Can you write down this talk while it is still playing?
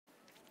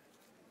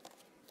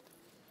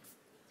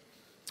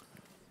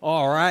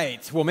All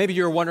right. Well, maybe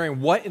you're wondering,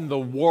 what in the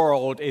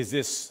world is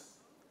this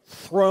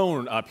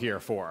throne up here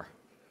for?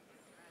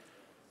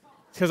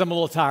 It's because I'm a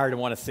little tired and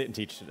want to sit and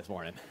teach this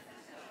morning.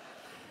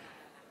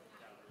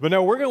 But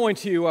no, we're going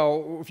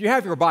to, if you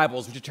have your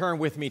Bibles, would you turn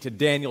with me to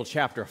Daniel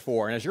chapter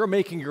 4? And as you're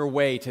making your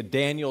way to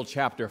Daniel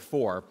chapter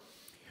 4,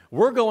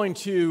 we're going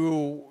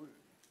to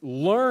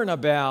learn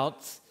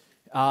about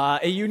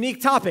a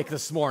unique topic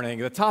this morning,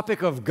 the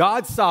topic of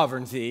God's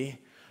sovereignty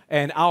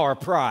and our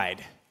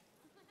pride.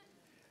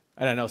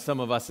 I don't know, some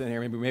of us in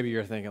here, maybe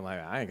you're thinking like,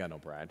 I ain't got no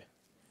pride.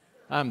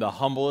 I'm the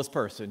humblest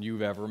person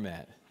you've ever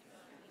met.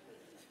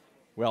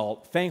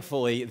 Well,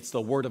 thankfully, it's the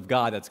Word of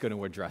God that's going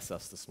to address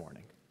us this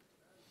morning.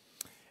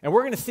 And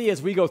we're going to see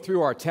as we go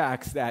through our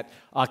text that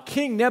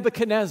King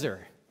Nebuchadnezzar,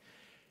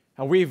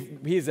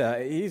 he's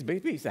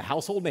a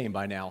household name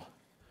by now,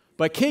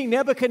 but King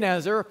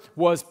Nebuchadnezzar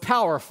was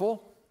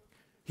powerful,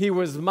 he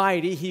was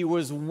mighty, he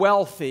was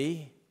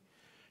wealthy,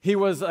 he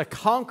was a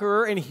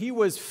conqueror, and he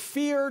was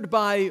feared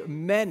by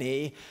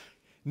many.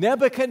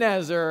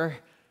 Nebuchadnezzar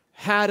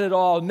had it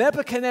all.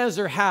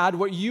 Nebuchadnezzar had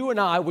what you and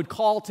I would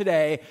call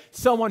today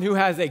someone who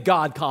has a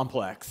God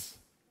complex,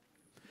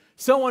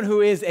 someone who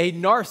is a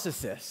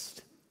narcissist.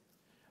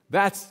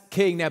 That's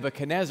King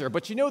Nebuchadnezzar.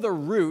 But you know, the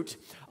root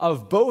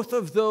of both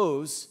of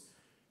those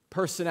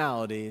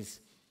personalities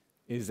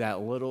is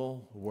that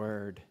little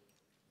word,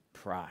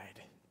 pride.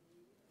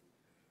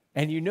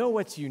 And you know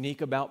what's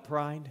unique about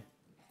pride?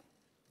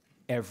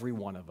 Every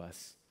one of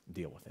us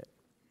deal with it.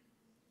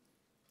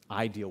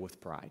 I deal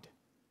with pride.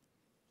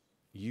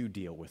 You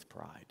deal with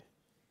pride.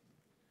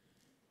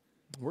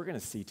 We're going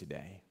to see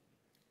today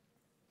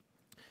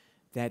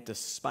that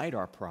despite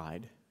our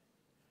pride,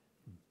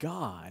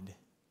 God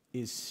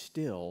is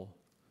still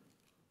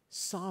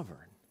sovereign.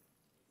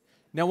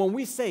 Now, when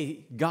we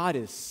say God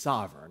is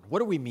sovereign, what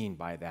do we mean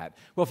by that?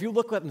 Well, if you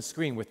look up on the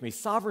screen with me,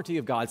 sovereignty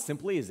of God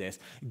simply is this: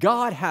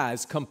 God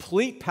has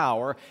complete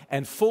power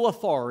and full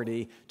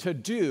authority to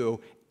do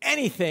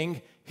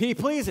anything He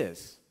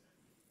pleases.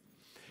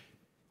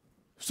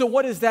 So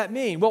what does that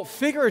mean? Well,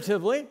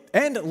 figuratively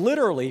and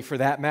literally for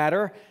that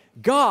matter,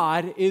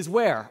 God is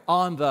where?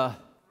 On the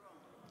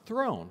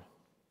throne.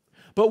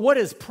 But what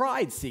does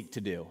pride seek to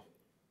do?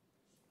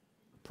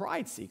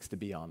 Pride seeks to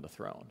be on the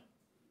throne.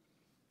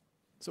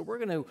 So we're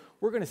going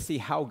to see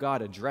how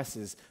God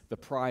addresses the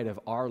pride of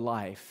our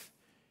life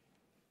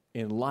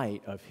in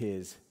light of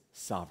His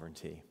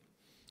sovereignty.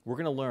 We're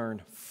going to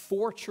learn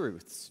 4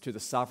 truths to the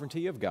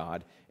sovereignty of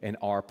God and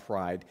our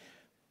pride.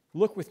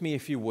 Look with me,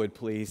 if you would,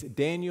 please.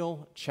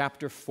 Daniel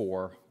chapter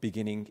 4,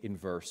 beginning in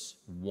verse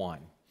 1.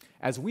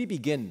 As we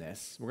begin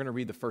this, we're going to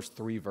read the first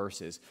 3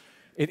 verses.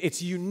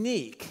 It's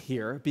unique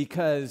here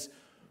because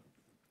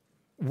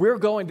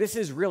this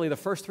is really, the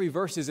first 3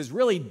 verses is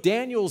really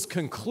Daniel's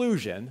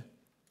conclusion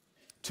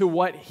to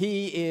what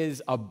he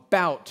is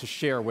about to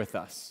share with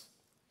us.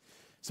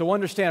 So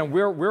understand,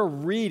 we're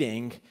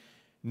reading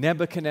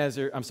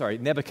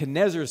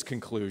Nebuchadnezzar's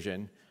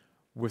conclusion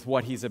with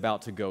what he's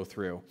about to go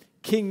through.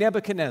 King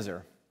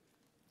Nebuchadnezzar,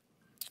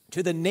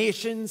 to the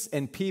nations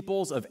and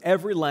peoples of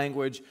every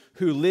language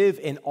who live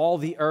in all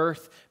the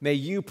earth, may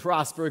you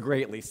prosper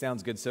greatly.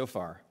 Sounds good so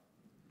far.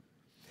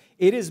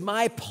 It is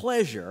my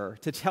pleasure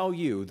to tell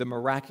you the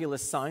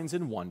miraculous signs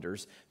and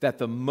wonders that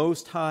the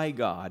Most High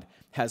God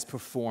has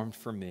performed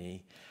for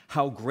me.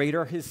 How great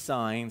are His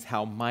signs,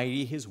 how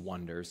mighty His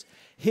wonders.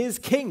 His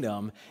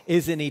kingdom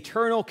is an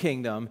eternal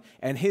kingdom,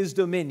 and His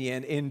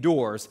dominion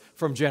endures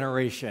from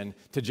generation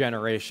to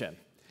generation.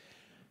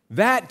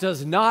 That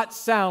does not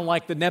sound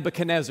like the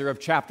Nebuchadnezzar of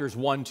chapters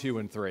 1, 2,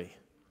 and 3.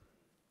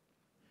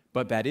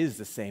 But that is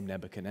the same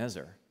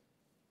Nebuchadnezzar.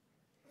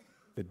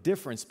 The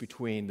difference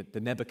between the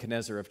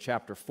Nebuchadnezzar of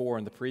chapter 4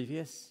 and the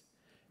previous,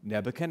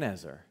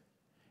 Nebuchadnezzar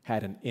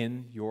had an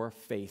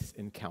in-your-face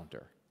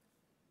encounter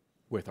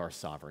with our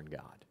sovereign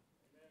God.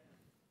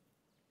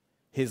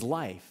 His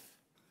life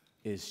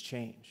is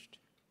changed.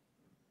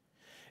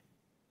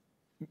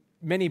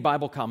 Many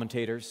Bible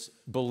commentators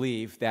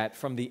believe that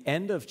from the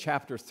end of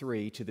chapter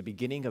 3 to the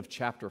beginning of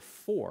chapter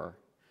 4,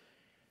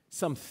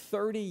 some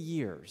 30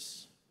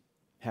 years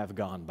have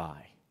gone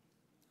by.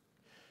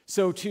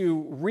 So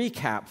to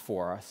recap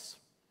for us,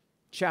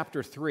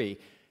 chapter 3,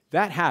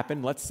 that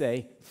happened, let's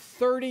say,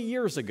 30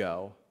 years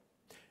ago.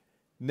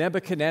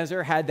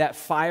 Nebuchadnezzar had that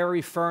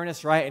fiery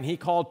furnace, right? And he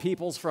called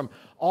peoples from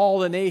all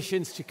the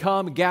nations to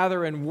come,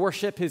 gather, and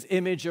worship his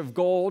image of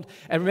gold.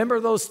 And remember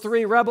those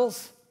 3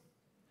 rebels?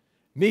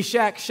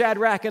 Meshach,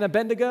 Shadrach, and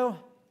Abednego?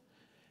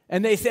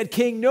 And they said,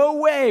 King, no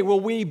way will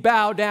we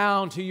bow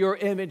down to your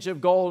image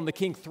of gold. And the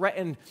king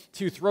threatened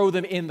to throw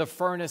them in the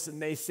furnace.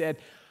 And they said,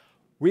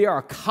 we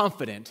are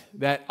confident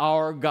that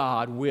our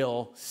God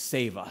will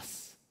save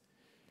us.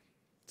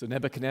 So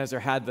Nebuchadnezzar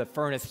had the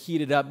furnace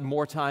heated up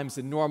more times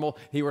than normal.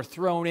 They were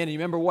thrown in. And you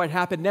remember what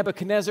happened?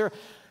 Nebuchadnezzar,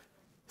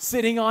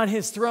 sitting on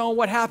his throne,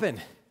 what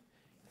happened?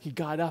 He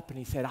got up and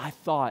he said, I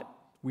thought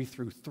we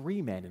threw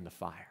 3 men in the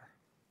fire.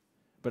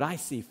 But I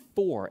see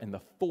 4, and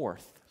the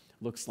 4th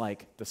looks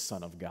like the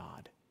Son of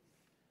God.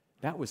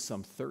 That was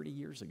some 30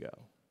 years ago.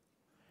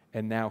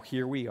 And now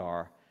here we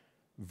are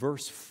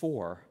verse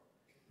 4,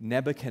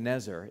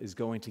 Nebuchadnezzar is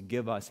going to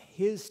give us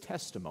his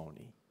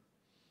testimony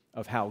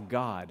of how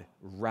God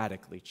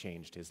radically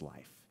changed his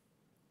life.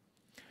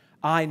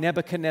 I,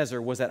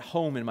 Nebuchadnezzar, was at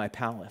home in my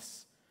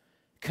palace,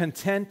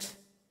 content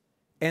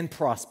and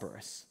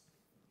prosperous.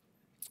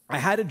 I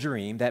had a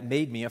dream that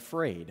made me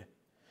afraid.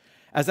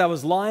 As I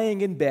was lying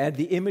in bed,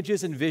 the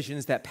images and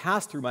visions that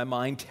passed through my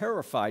mind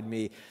terrified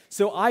me.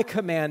 So I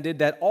commanded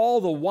that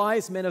all the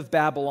wise men of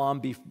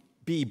Babylon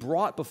be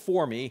brought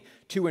before me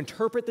to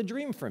interpret the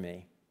dream for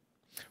me.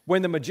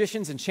 When the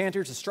magicians,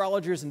 enchanters,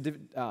 astrologers, and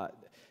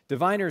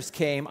diviners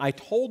came, I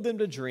told them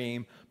to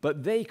dream,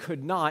 but they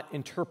could not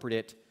interpret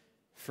it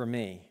for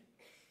me.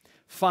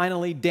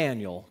 Finally,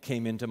 Daniel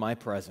came into my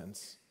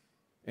presence,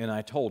 and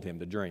I told him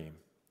the dream.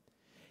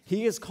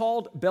 He is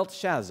called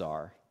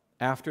Belshazzar,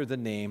 after the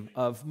name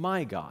of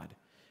my God,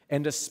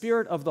 and the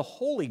spirit of the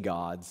holy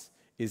gods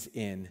is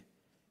in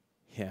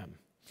him.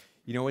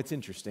 You know, it's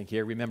interesting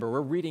here. Remember, we're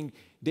reading,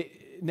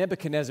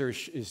 Nebuchadnezzar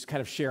is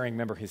kind of sharing,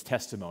 remember, his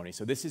testimony.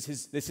 So this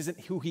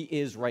isn't who he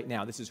is right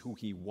now. This is who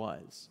he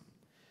was.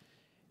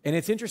 And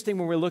it's interesting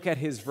when we look at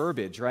his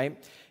verbiage, right?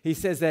 He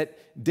says that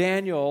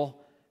Daniel,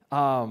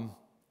 the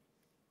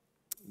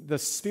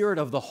spirit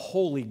of the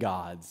holy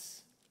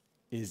gods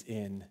is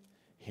in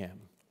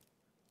him.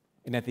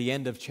 And at the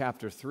end of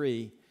chapter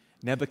 3,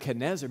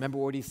 Nebuchadnezzar, remember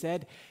what he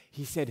said?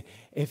 He said,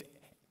 if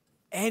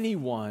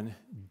anyone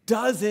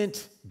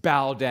doesn't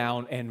bow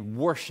down and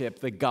worship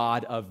the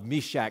God of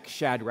Meshach,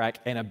 Shadrach,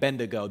 and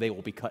Abednego, they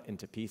will be cut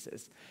into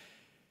pieces.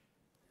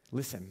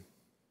 Listen,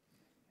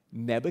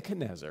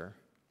 Nebuchadnezzar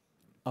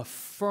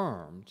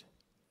affirmed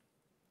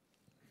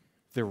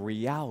the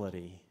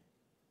reality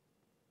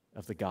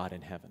of the God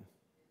in heaven,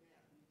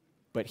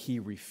 but he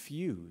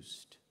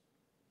refused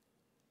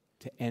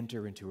to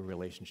enter into a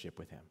relationship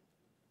with him.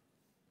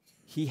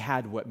 He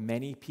had what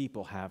many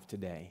people have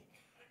today,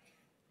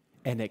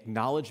 an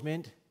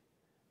acknowledgement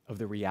of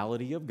the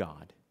reality of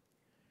God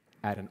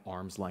at an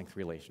arm's length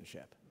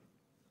relationship.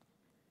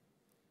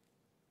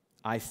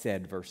 I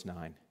said, verse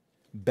 9,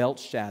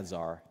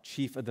 Belshazzar,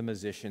 chief of the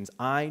musicians,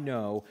 I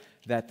know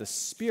that the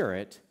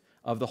spirit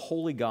of the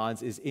holy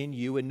gods is in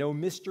you, and no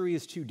mystery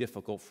is too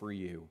difficult for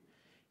you.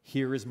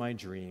 Here is my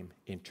dream,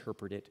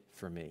 interpret it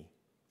for me.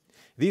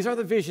 These are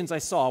the visions I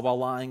saw while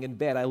lying in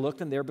bed. I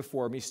looked, and there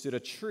before me stood a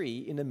tree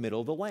in the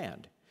middle of the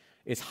land.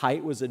 Its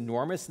height was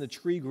enormous, and the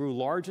tree grew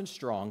large and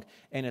strong,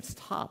 and its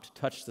top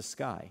touched the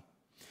sky.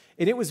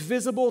 And it was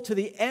visible to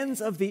the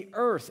ends of the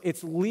earth.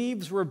 Its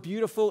leaves were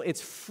beautiful,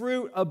 its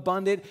fruit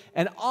abundant,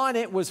 and on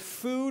it was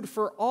food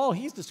for all.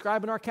 He's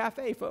describing our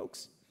cafe,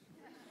 folks.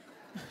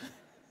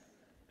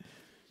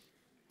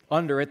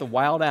 Under it, the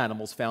wild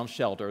animals found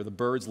shelter. The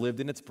birds lived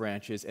in its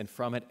branches, and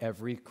from it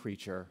every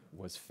creature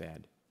was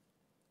fed.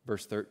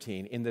 Verse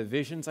 13, in the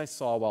visions I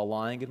saw while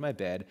lying in my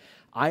bed,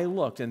 I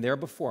looked, and there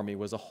before me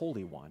was a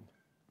holy one,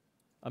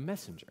 a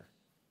messenger,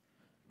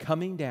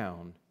 coming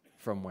down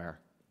from where?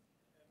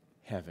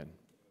 Heaven.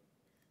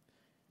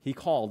 He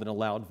called in a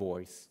loud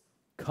voice,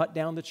 cut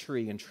down the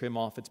tree and trim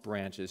off its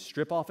branches,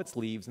 strip off its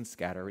leaves and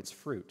scatter its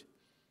fruit.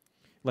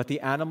 Let the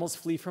animals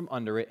flee from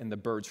under it and the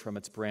birds from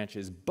its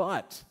branches.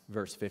 But,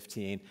 verse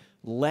 15,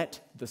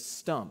 let the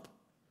stump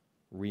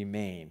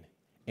remain,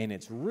 and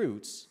its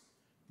roots,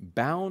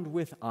 bound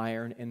with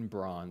iron and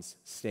bronze,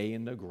 stay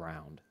in the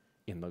ground,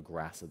 in the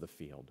grass of the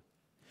field.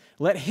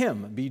 Let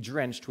him be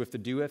drenched with the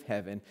dew of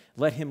heaven.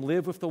 Let him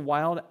live with the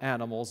wild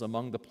animals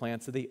among the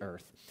plants of the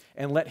earth.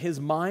 And let his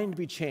mind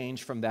be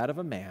changed from that of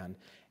a man,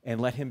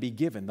 and let him be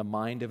given the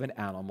mind of an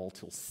animal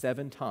till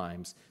 7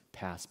 times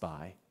pass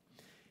by.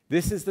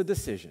 This is the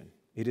decision.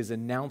 It is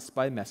announced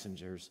by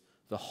messengers.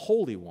 The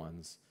holy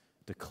ones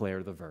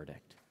declare the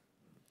verdict.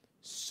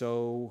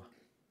 So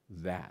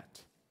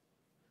that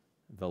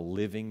the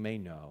living may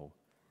know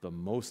the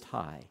Most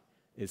High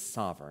is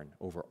sovereign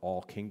over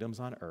all kingdoms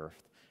on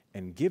earth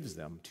and gives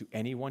them to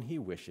anyone he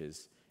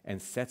wishes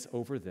and sets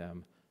over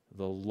them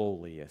the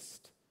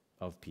lowliest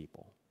of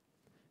people.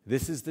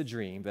 This is the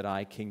dream that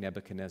I, King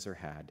Nebuchadnezzar,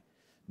 had.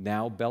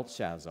 Now,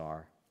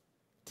 Belshazzar,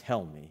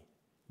 tell me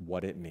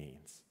what it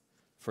means.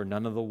 For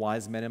none of the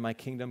wise men in my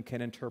kingdom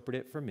can interpret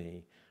it for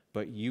me,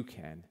 but you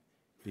can,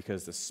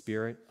 because the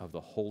spirit of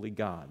the holy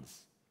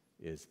gods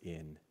is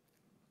in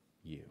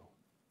you.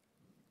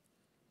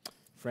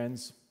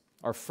 Friends,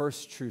 our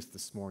first truth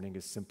this morning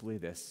is simply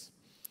this.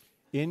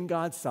 In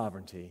God's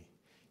sovereignty,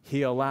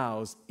 he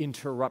allows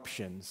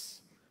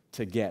interruptions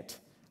to get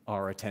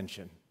our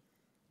attention.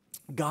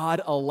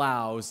 God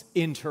allows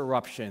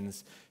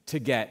interruptions to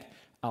get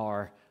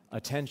our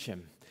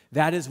attention.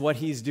 That is what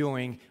he's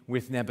doing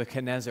with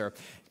Nebuchadnezzar.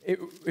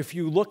 If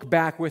you look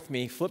back with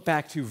me, flip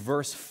back to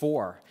verse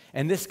 4,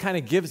 and this kind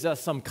of gives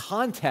us some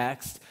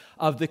context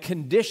of the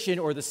condition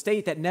or the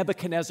state that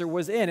Nebuchadnezzar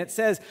was in. It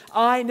says,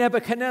 I,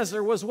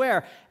 Nebuchadnezzar, was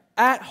where?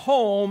 At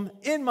home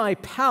in my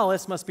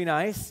palace, must be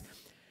nice,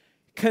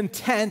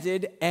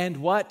 contented and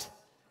what?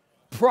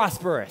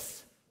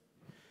 Prosperous.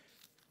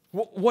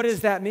 What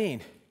does that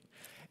mean?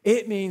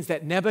 It means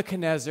that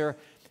Nebuchadnezzar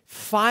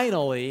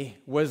finally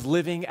was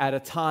living at a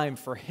time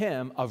for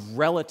him of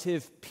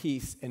relative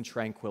peace and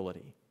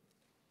tranquility.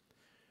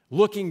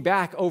 Looking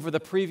back over the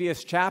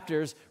previous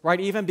chapters, right,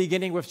 even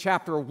beginning with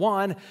chapter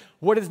 1,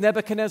 what is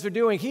Nebuchadnezzar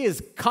doing? He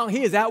is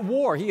at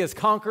war. He is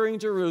conquering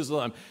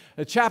Jerusalem.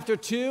 Chapter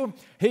 2,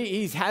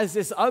 he has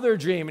this other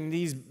dream, and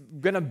he's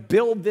going to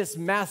build this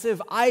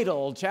massive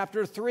idol.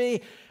 Chapter 3,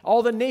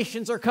 all the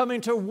nations are coming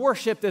to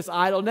worship this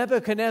idol.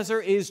 Nebuchadnezzar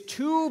is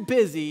too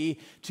busy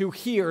to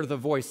hear the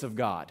voice of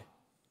God.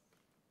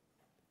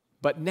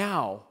 But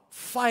now,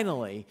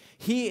 finally,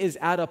 he is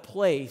at a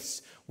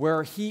place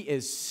where he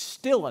is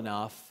still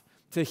enough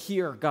to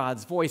hear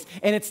God's voice.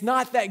 And it's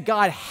not that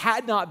God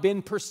had not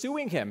been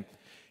pursuing him.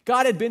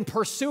 God had been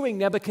pursuing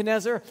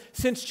Nebuchadnezzar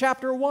since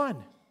chapter 1.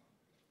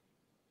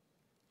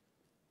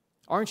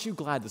 Aren't you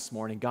glad this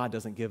morning God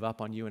doesn't give up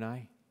on you and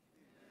I?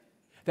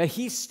 That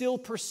he still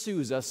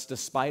pursues us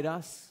despite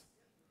us?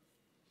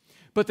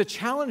 But the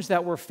challenge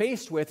that we're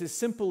faced with is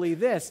simply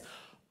this: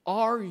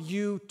 are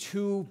you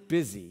too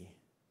busy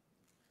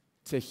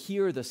to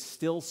hear the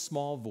still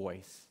small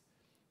voice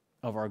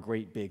of our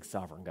great big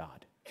sovereign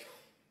God?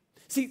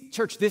 See,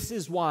 church, this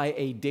is why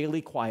a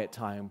daily quiet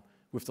time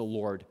with the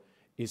Lord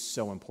is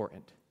so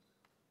important.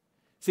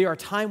 See, our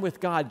time with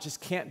God just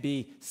can't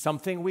be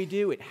something we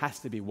do. It has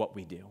to be what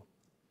we do.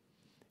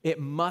 It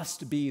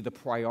must be the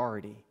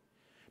priority.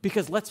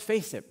 Because let's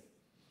face it,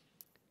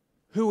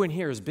 who in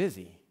here is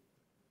busy?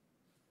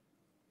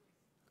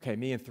 Okay,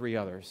 me and 3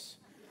 others.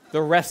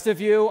 The rest of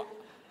you,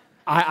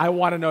 I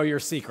want to know your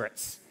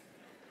secrets.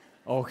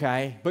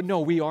 Okay? But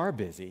no, we are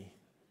busy.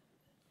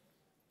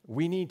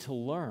 We need to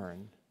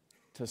learn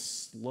to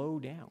slow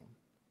down,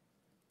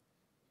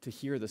 to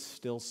hear the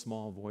still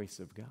small voice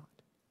of God.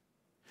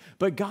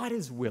 But God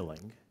is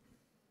willing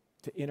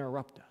to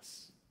interrupt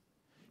us.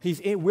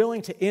 He's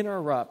willing to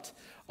interrupt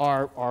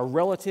our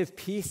relative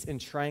peace and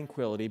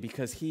tranquility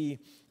because he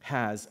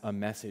has a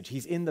message.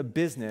 He's in the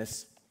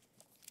business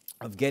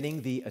of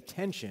getting the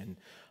attention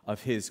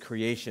of his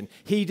creation.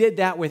 He did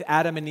that with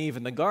Adam and Eve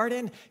in the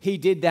garden. He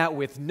did that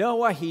with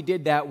Noah. He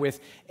did that with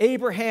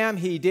Abraham.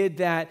 He did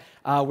that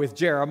with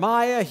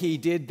Jeremiah. He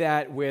did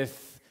that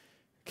with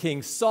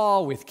King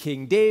Saul, with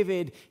King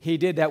David. He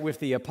did that with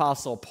the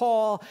Apostle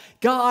Paul.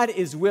 God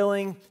is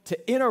willing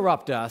to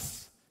interrupt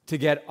us to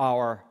get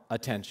our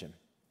attention.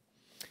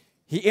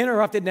 He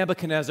interrupted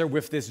Nebuchadnezzar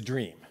with this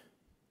dream,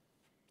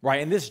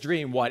 right? And this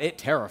dream, it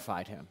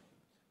terrified him.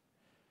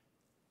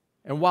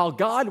 And while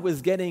God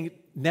was getting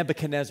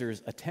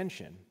Nebuchadnezzar's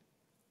attention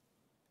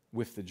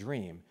with the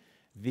dream,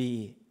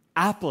 the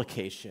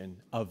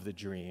application of the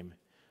dream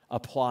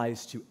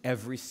applies to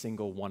every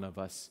single one of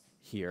us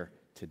here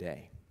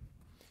today.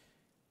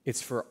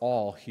 It's for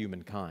all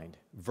humankind.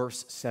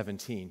 Verse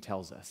 17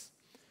 tells us.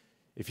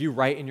 If you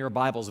write in your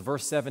Bibles,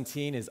 verse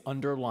 17 is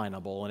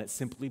underlinable, and it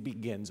simply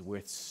begins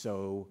with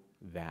 "so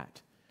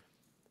that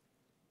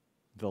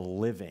the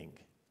living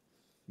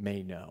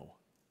may know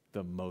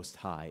the Most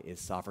High is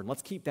sovereign."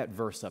 Let's keep that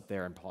verse up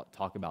there and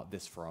talk about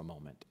this for a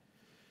moment.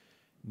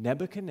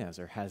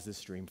 Nebuchadnezzar has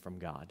this dream from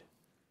God,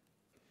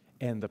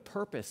 and the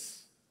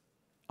purpose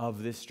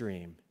of this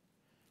dream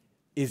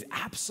is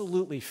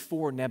absolutely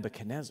for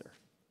Nebuchadnezzar,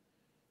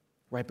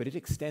 right? But it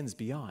extends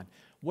beyond.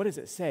 What does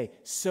it say?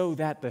 So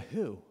that the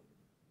who?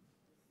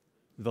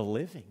 The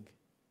living.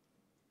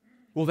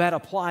 Well, that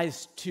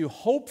applies to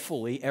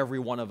hopefully every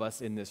one of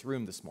us in this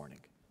room this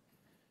morning.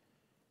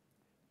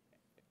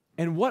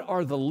 And what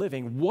are the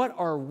living? What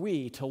are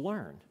we to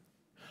learn?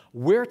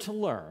 We're to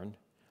learn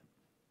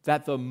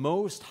that the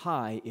Most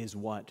High is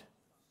what?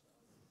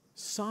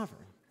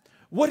 Sovereign.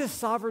 What does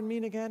sovereign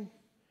mean again?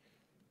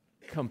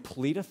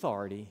 Complete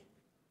authority,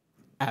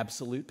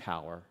 absolute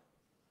power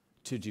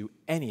to do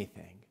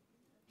anything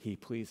he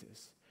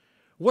pleases.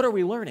 What are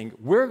we learning?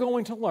 We're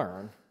going to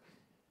learn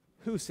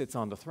who sits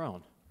on the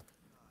throne.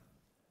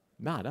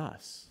 Not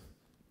us,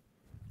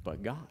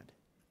 but God.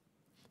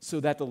 So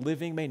that the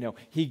living may know.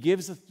 He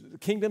gives the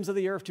kingdoms of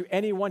the earth to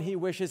anyone he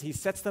wishes. He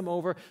sets them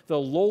over the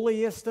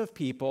lowliest of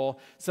people.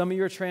 Some of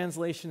your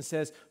translation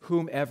says,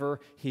 whomever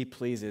he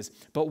pleases.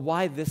 But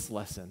why this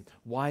lesson?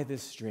 Why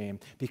this dream?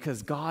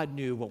 Because God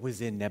knew what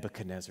was in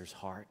Nebuchadnezzar's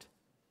heart.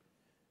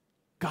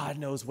 God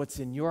knows what's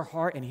in your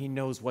heart, and he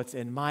knows what's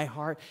in my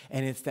heart,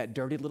 and it's that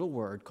dirty little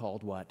word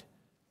called what?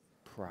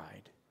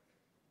 Pride.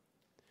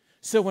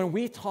 So when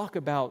we talk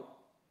about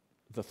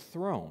the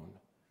throne,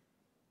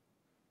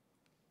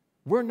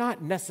 we're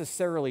not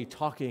necessarily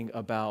talking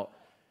about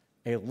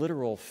a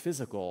literal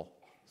physical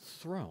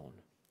throne.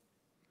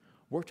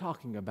 We're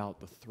talking about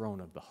the throne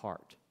of the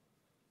heart.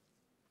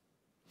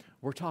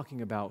 We're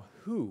talking about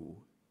who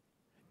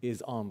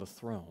is on the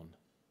throne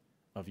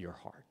of your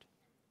heart.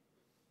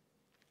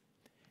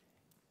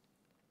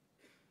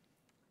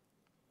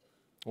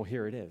 Well,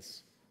 here it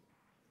is.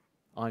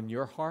 On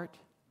your heart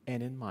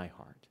and in my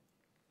heart.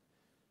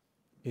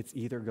 It's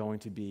either going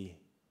to be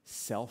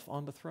self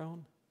on the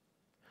throne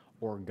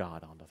or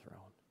God on the throne.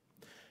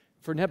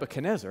 For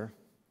Nebuchadnezzar,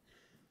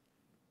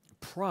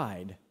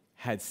 pride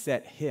had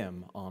set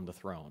him on the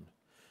throne.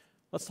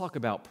 Let's talk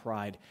about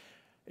pride.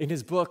 In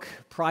his book,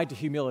 Pride to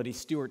Humility,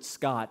 Stuart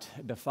Scott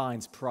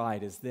defines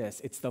pride as this.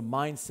 It's the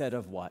mindset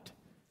of what?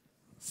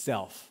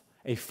 Self.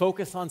 A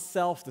focus on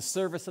self, the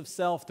service of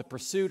self, the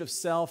pursuit of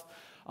self,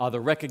 the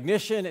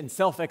recognition and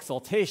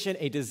self-exaltation,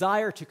 a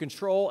desire to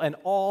control and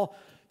all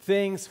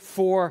things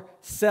for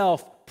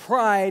self.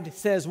 Pride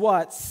says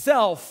what?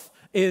 Self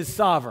is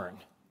sovereign.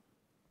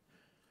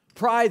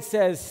 Pride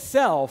says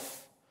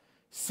self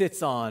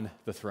sits on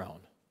the throne.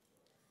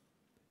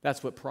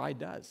 That's what pride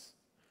does.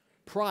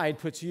 Pride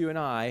puts you and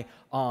I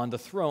on the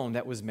throne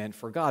that was meant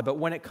for God. But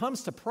when it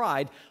comes to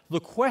pride, the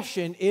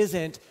question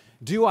isn't,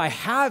 do I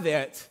have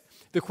it?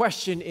 The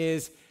question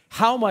is,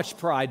 how much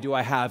pride do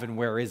I have and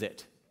where is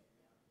it?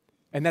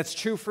 And that's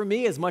true for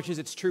me as much as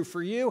it's true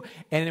for you,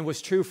 and it was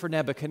true for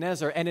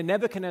Nebuchadnezzar. And in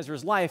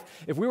Nebuchadnezzar's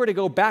life, if we were to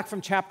go back from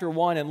chapter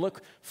 1 and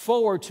look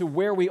forward to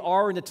where we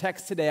are in the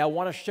text today, I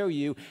want to show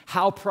you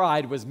how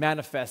pride was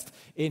manifest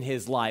in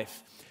his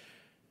life.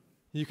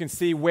 You can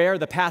see where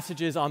the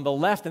passage is on the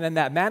left, and then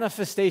that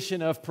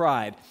manifestation of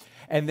pride.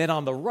 And then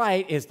on the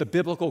right is the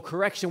biblical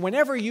correction.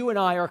 Whenever you and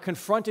I are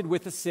confronted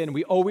with a sin,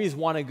 we always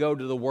want to go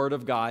to the Word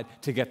of God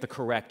to get the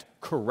correct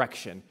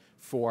correction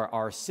for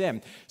our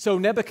sin. So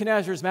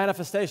Nebuchadnezzar's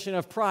manifestation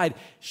of pride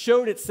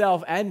showed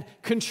itself and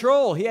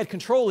control. He had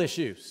control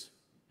issues.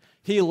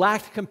 He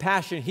lacked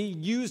compassion. He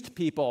used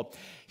people.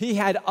 He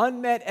had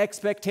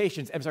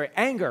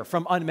anger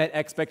from unmet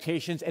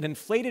expectations, an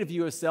inflated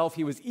view of self.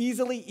 He was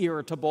easily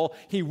irritable.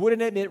 He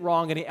wouldn't admit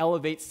wrong, and he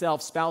elevates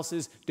self.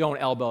 Spouses, don't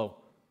elbow.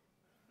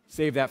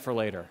 Save that for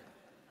later.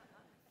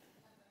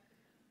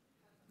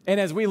 And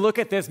as we look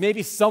at this,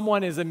 maybe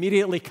someone is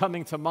immediately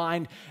coming to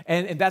mind,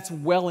 and that's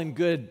well and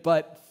good,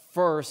 but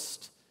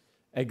first,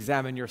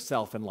 examine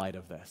yourself in light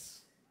of this.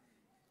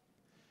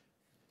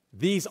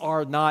 These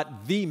are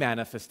not the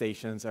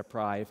manifestations of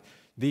pride.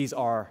 These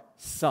are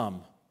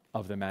some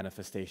of the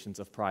manifestations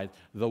of pride,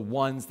 the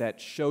ones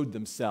that showed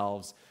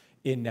themselves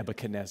in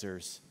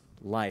Nebuchadnezzar's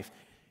life.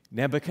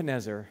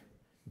 Nebuchadnezzar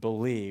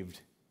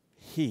believed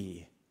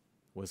he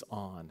was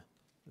on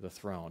the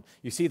throne.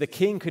 You see, the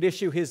king could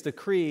issue his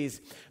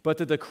decrees, but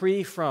the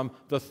decree from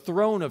the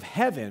throne of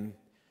heaven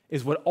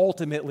is what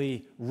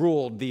ultimately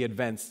ruled the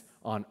events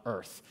on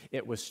earth.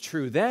 It was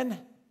true then,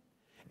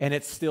 and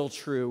it's still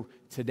true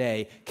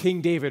today. King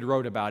David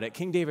wrote about it.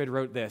 King David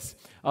wrote this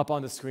up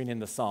on the screen in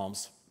the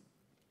Psalms.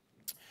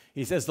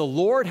 He says, "The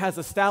Lord has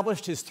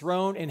established his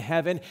throne in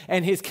heaven,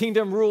 and his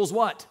kingdom rules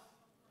what?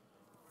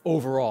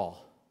 Over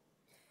all."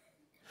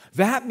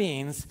 That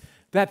means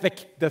that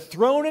the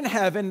throne in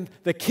heaven,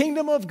 the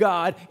kingdom of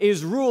God,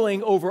 is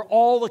ruling over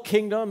all the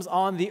kingdoms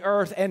on the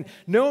earth. And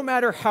no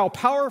matter how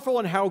powerful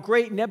and how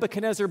great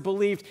Nebuchadnezzar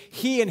believed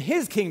he and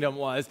his kingdom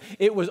was,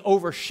 it was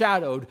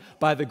overshadowed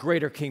by the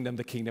greater kingdom,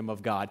 the kingdom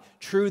of God.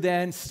 True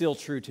then, still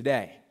true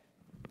today.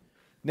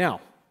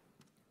 Now,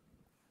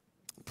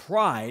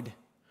 pride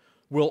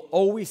will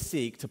always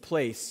seek to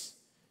place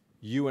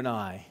you and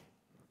I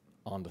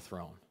on the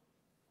throne.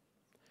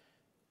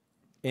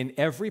 In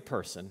every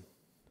person,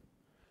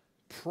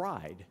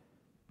 pride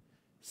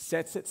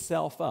sets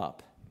itself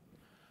up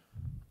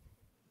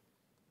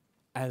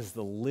as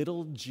the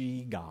little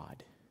g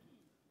God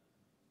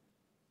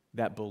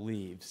that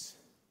believes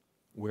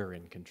we're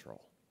in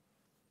control.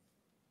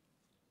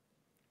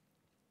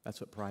 That's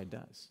what pride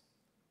does.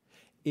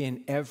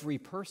 In every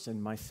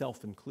person,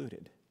 myself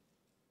included,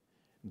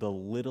 the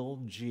little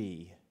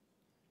g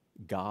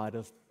God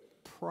of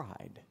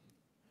pride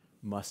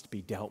must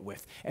be dealt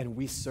with. And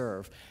we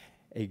serve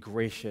a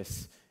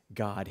gracious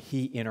God.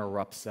 He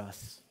interrupts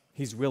us.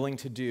 He's willing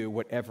to do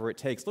whatever it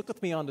takes. Look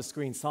with me on the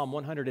screen, Psalm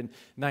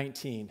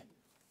 119.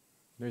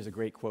 There's a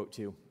great quote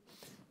too.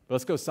 But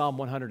let's go Psalm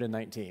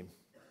 119.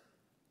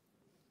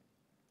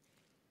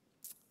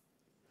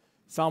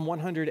 Psalm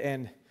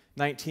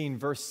 119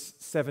 verse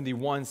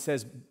 71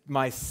 says,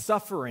 "My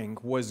suffering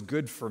was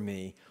good for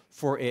me,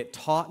 for it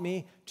taught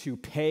me to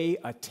pay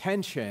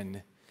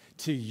attention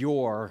to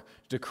your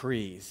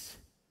decrees."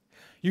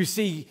 You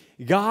see,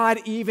 God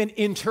even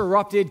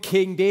interrupted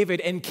King David,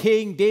 and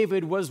King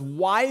David was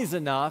wise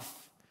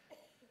enough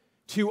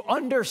to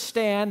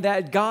understand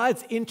that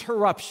God's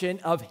interruption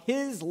of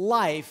his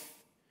life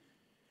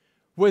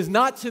was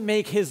not to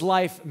make his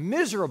life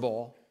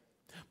miserable,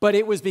 but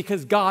it was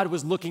because God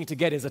was looking to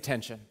get his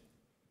attention.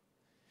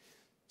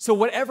 So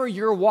whatever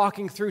you're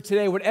walking through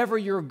today, whatever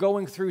you're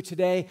going through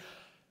today,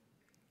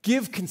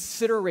 give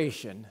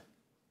consideration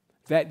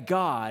that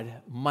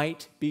God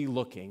might be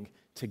looking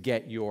to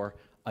get your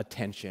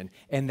attention,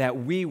 and that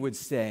we would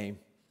say,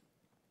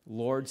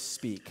 "Lord,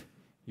 speak,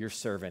 your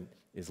servant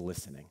is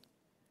listening."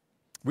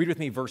 Read with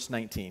me verse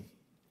 19.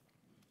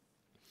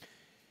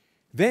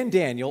 "Then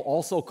Daniel,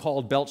 also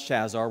called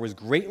Belshazzar, was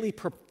greatly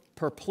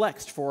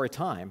perplexed for a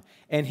time,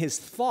 and his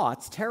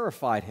thoughts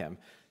terrified him.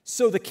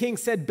 So the king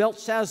said,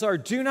 'Belshazzar,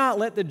 do not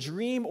let the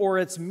dream or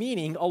its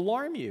meaning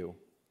alarm you.'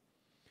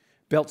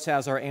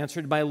 Belshazzar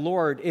answered, 'My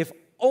lord, if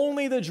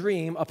only the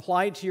dream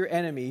applied to your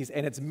enemies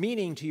and its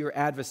meaning to your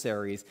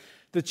adversaries,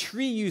 The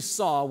tree you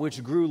saw,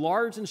 which grew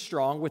large and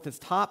strong, with its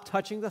top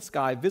touching the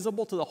sky,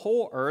 visible to the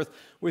whole earth,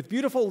 with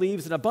beautiful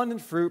leaves and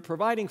abundant fruit,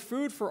 providing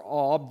food for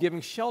all, giving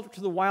shelter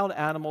to the wild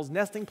animals,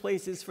 nesting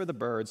places for the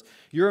birds.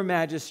 Your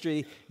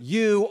Majesty,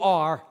 you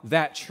are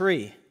that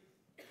tree.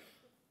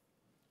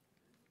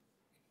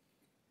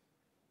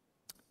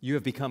 You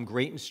have become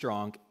great and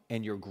strong,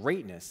 and your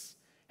greatness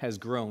has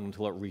grown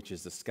until it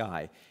reaches the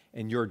sky,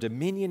 and your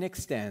dominion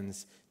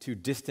extends to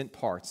distant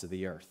parts of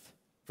the earth.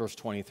 Verse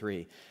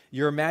 23,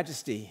 Your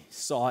Majesty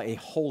saw a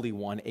holy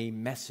one, a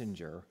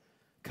messenger,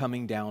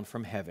 coming down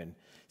from heaven,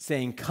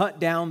 saying, Cut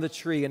down the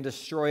tree and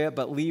destroy it,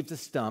 but leave the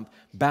stump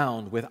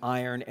bound with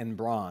iron and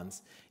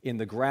bronze in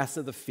the grass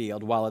of the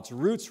field, while its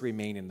roots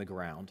remain in the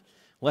ground.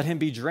 Let him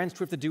be drenched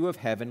with the dew of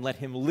heaven. Let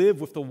him live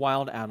with the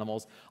wild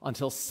animals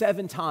until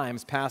 7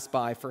 times pass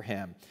by for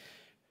him.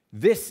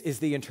 This is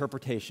the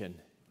interpretation.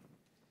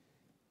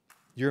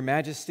 Your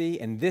Majesty,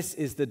 and this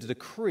is the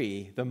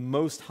decree the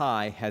Most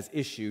High has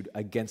issued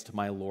against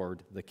my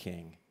Lord the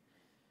King.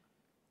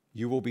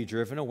 You will be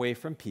driven away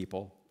from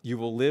people. You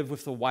will live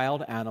with the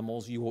wild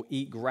animals. You will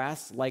eat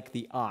grass like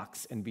the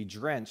ox and be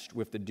drenched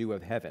with the dew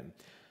of heaven.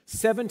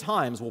 7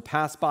 times will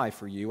pass by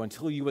for you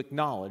until you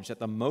acknowledge that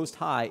the Most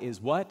High is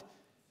what?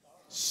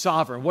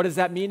 Sovereign. What does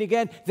that mean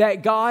again?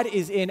 That God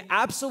is in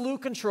absolute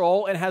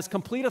control and has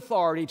complete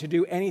authority to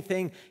do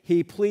anything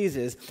he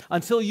pleases,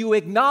 until you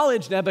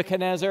acknowledge,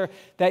 Nebuchadnezzar,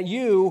 that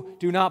you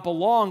do not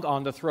belong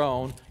on the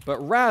throne, but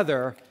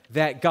rather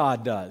that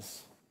God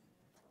does.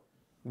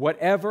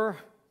 Whatever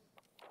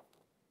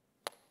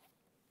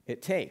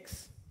it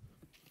takes.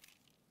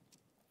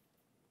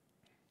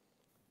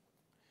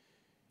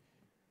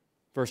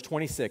 Verse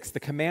 26, the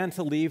command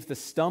to leave the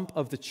stump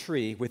of the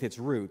tree with its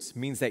roots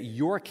means that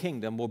your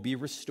kingdom will be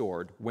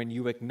restored when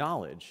you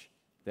acknowledge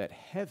that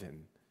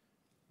heaven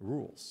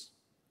rules.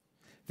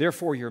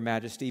 Therefore, Your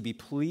Majesty, be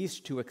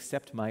pleased to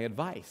accept my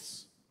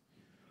advice.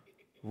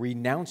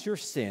 Renounce your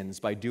sins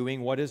by doing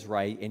what is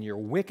right and your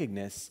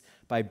wickedness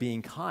by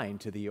being kind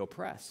to the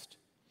oppressed.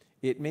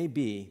 It may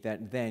be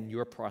that then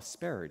your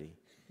prosperity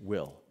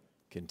will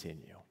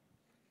continue.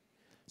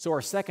 So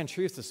our second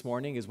truth this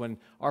morning is when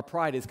our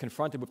pride is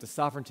confronted with the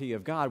sovereignty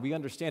of God, we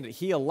understand that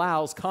he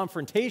allows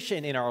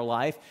confrontation in our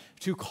life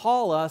to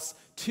call us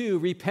to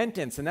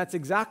repentance. And that's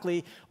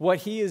exactly what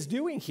he is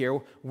doing here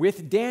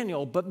with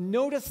Daniel. But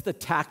notice the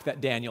tact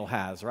that Daniel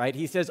has, right?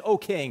 He says, "O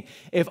king,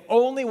 if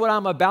only what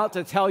I'm about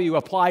to tell you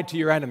applied to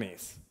your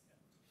enemies."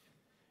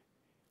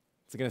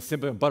 It's going to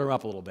simply butter him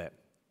up a little bit.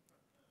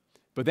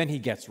 But then he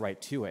gets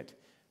right to it.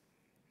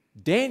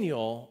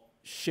 Daniel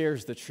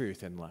shares the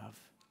truth in love.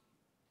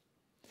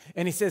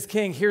 And he says,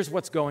 "King, here's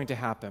what's going to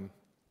happen.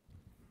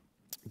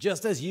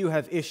 Just as you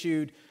have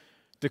issued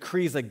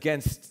decrees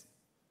against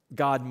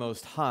God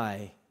Most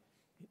High,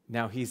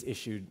 now he's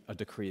issued a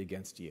decree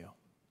against you.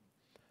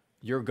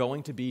 You're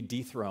going to be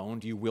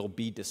dethroned. You will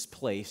be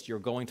displaced. You're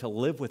going to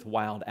live with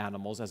wild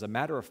animals. As a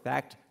matter of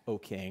fact, O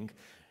king,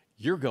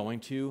 you're going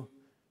to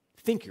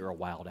think you're a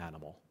wild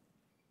animal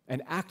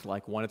and act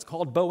like one. It's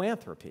called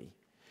boanthropy.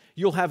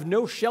 You'll have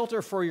no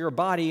shelter for your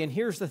body. And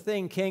here's the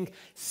thing, king,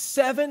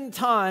 7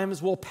 times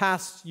will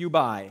pass you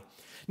by."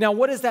 Now,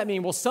 what does that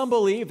mean? Well, some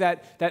believe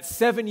that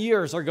 7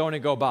 years are going to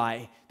go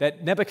by,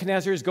 that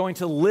Nebuchadnezzar is going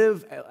to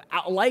live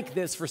like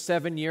this for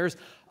 7 years.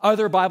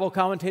 Other Bible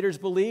commentators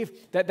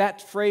believe that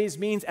that phrase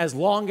means as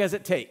long as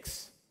it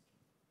takes.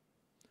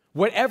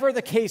 Whatever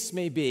the case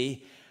may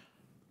be,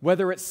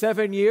 whether it's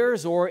 7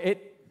 years or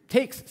it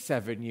takes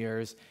 7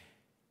 years,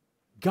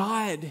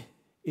 God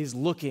is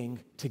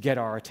looking to get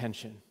our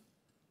attention.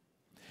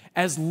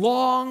 As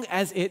long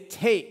as it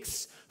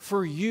takes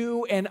for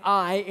you and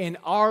I in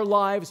our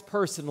lives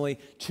personally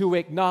to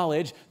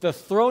acknowledge the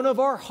throne of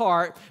our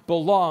heart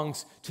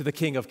belongs to the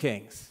King of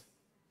Kings.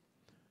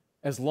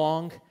 As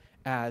long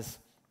as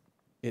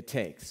it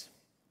takes.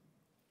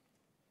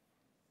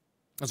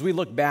 As we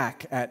look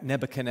back at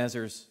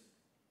Nebuchadnezzar's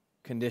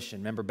condition,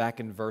 remember back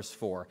in verse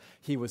 4,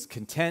 he was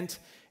content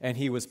and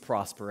he was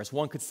prosperous.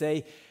 One could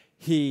say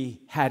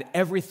he had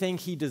everything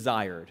he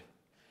desired.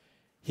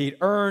 He'd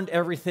earned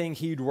everything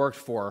he'd worked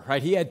for,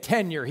 right? He had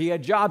tenure, he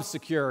had job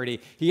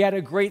security, he had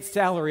a great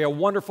salary, a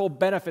wonderful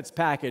benefits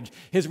package.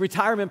 His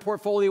retirement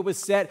portfolio was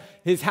set,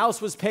 his house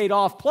was paid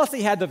off, plus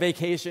he had the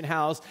vacation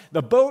house,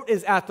 the boat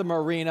is at the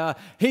marina,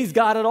 he's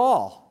got it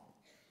all.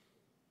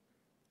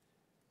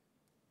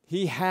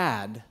 He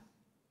had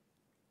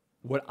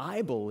what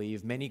I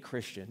believe many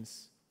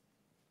Christians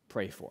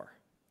pray for: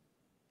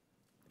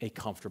 a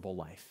comfortable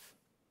life.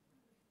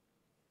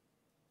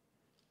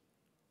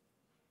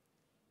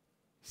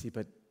 See,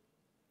 but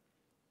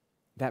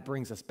that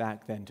brings us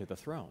back then to the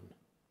throne.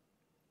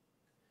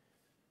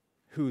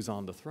 Who's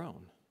on the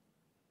throne?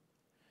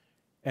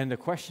 And the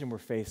question we're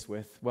faced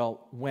with,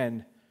 well,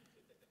 when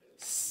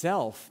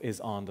self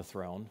is on the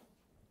throne,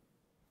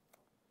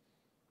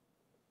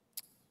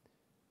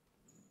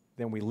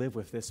 then we live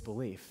with this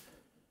belief: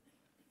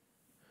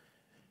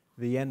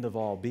 the end of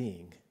all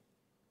being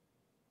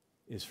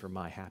is for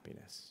my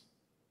happiness.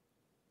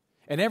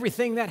 And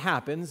everything that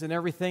happens and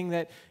everything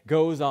that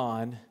goes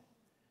on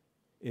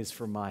is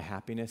for my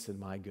happiness and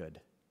my good.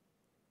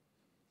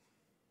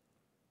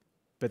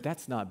 But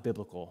that's not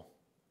biblical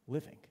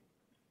living.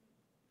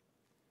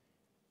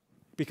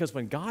 Because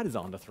when God is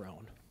on the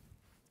throne,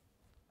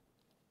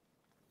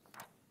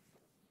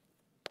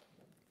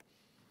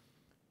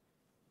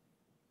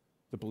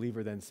 the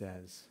believer then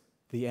says,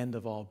 the end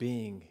of all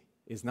being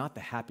is not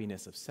the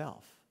happiness of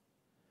self.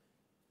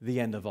 The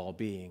end of all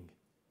being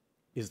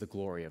is the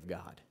glory of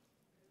God.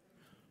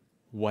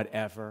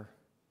 Whatever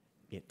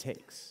it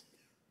takes.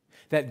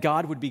 That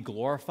God would be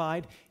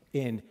glorified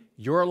in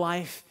your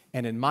life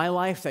and in my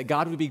life, that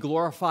God would be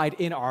glorified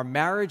in our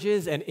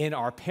marriages and in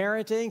our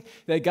parenting,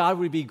 that God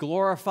would be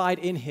glorified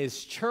in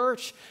His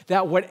church,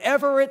 that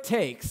whatever it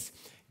takes,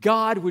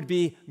 God would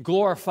be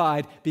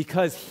glorified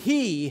because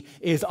He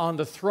is on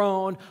the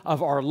throne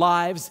of our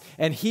lives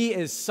and He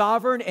is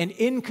sovereign and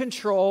in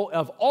control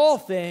of all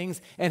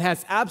things and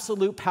has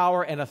absolute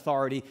power and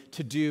authority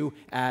to do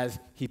as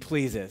He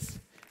pleases.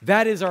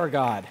 That is our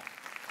God.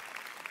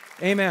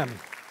 Amen.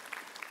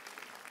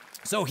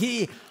 So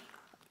He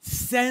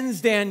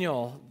sends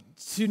Daniel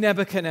to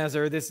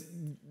Nebuchadnezzar, this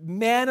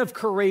man of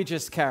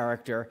courageous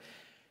character,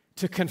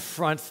 to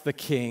confront the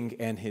king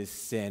and his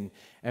sin.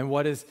 And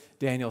what does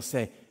Daniel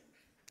say?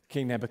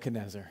 King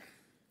Nebuchadnezzar,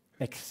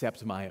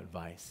 accept my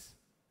advice.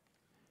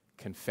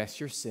 Confess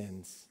your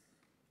sins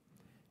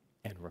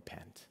and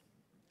repent.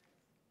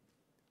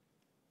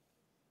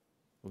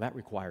 Well, that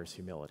requires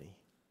humility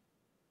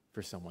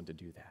for someone to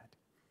do that.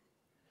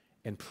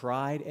 And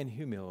pride and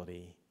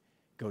humility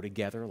go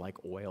together like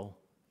oil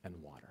and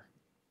water.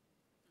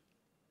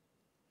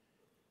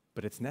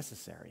 But it's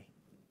necessary.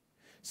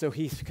 So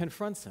he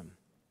confronts him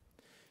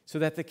so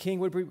that the king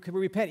would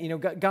repent. You know,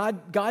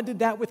 God did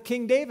that with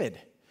King David,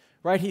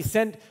 right? He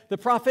sent the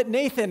prophet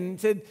Nathan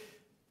and said,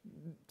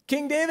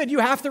 King David, you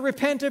have to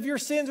repent of your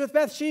sins with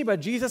Bathsheba.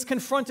 Jesus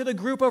confronted a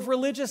group of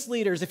religious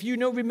leaders. If you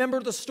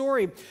remember the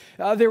story,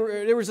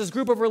 there was this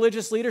group of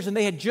religious leaders, and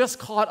they had just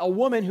caught a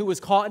woman who was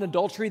caught in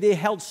adultery. They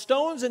held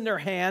stones in their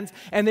hands,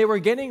 and they were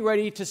getting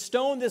ready to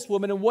stone this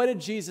woman. And what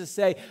did Jesus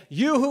say?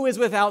 You who is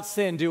without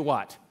sin, do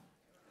what?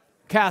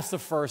 Cast the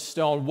first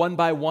stone. One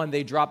by one,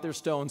 they dropped their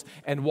stones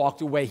and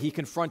walked away. He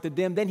confronted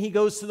them. Then he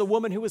goes to the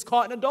woman who was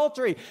caught in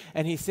adultery,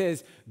 and he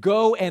says,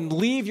 go and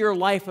leave your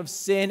life of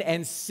sin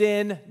and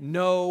sin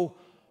no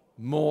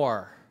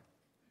more.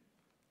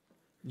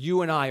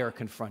 You and I are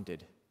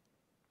confronted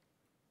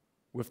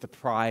with the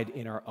pride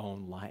in our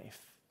own life,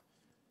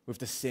 with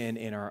the sin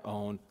in our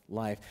own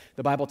life.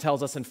 The Bible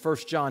tells us in 1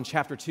 John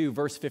chapter 2,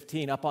 verse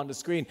 15, up on the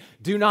screen,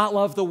 do not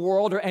love the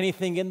world or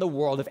anything in the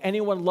world. If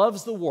anyone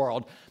loves the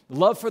world,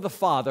 love for the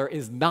Father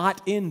is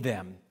not in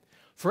them.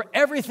 For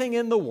everything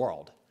in the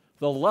world,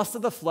 the lust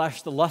of the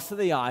flesh, the lust of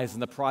the eyes,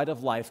 and the pride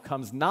of life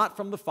comes not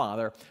from the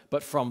Father,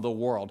 but from the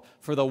world.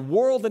 For the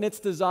world and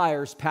its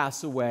desires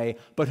pass away,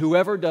 but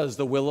whoever does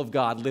the will of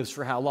God lives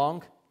for how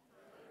long?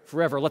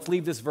 Forever. Let's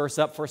leave this verse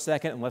up for a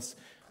second and let's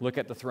look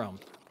at the throne.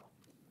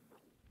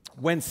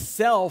 When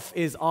self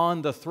is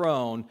on the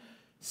throne,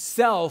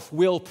 self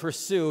will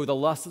pursue the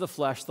lust of the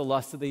flesh, the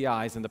lust of the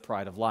eyes, and the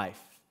pride of life.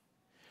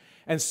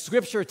 And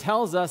Scripture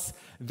tells us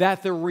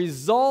that the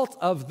result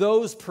of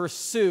those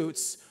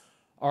pursuits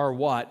are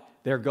what?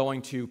 They're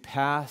going to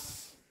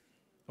pass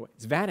away.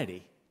 It's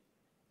vanity.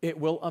 It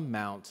will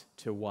amount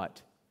to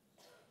what?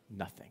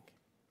 Nothing.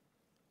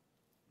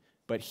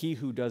 But he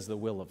who does the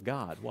will of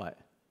God, what?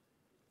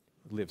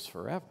 Lives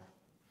forever.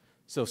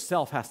 So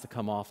self has to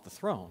come off the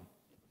throne.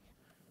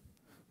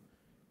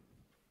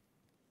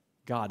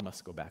 God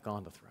must go back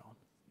on the throne.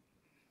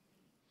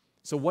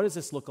 So what does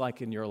this look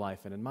like in your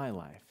life and in my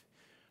life?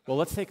 Well,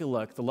 let's take a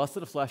look. The lust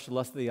of the flesh, the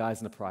lust of the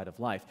eyes, and the pride of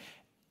life.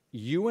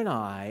 You and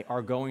I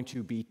are going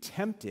to be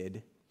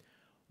tempted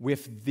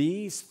with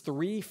these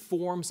three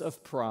forms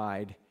of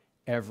pride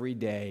every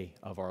day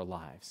of our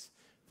lives.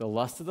 The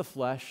lust of the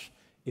flesh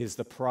is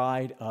the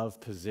pride of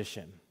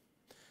position.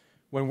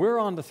 When we're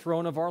on the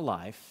throne of our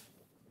life,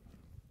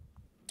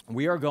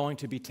 we are going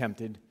to be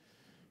tempted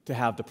to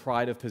have the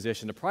pride of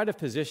position. The pride of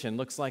position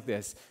looks like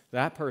this.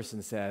 That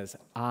person says,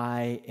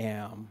 I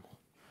am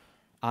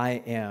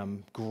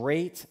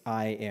great,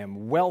 I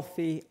am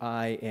wealthy,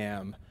 I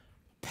am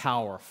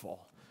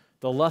powerful.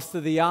 The lust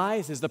of the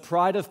eyes is the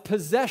pride of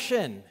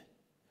possession.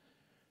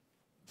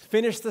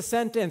 Finish the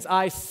sentence.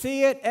 I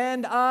see it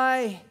and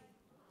I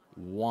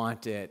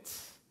want it.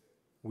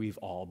 We've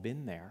all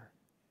been there.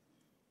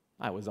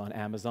 I was on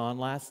Amazon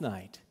last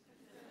night.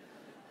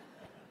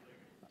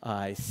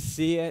 I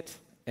see it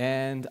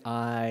and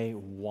I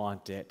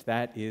want it.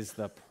 That is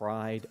the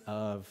pride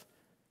of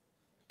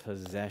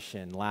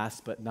possession.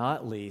 Last but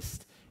not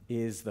least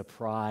is the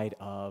pride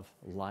of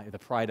life, the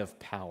pride of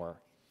power,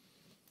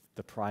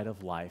 the pride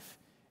of life.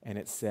 And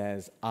it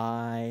says,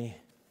 I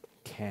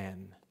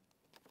can.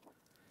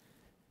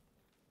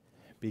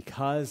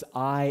 Because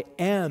I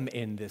am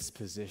in this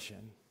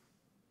position.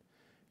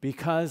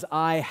 Because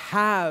I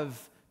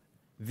have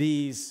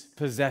these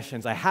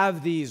possessions, I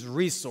have these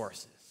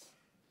resources,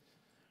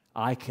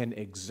 I can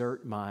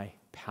exert my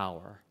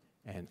power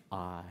and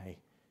I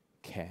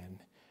can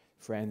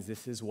Friends,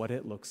 this is what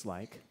it looks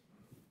like.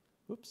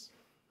 Whoops.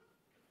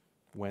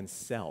 When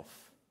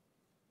self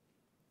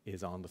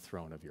is on the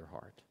throne of your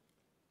heart.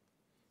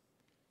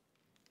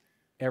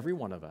 Every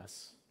one of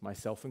us,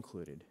 myself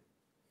included,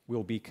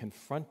 will be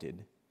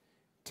confronted,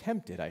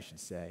 tempted, I should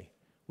say,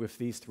 with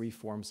these three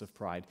forms of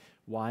pride.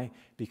 Why?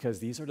 Because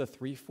these are the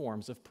three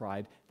forms of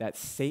pride that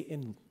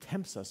Satan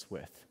tempts us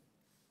with.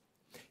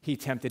 He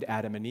tempted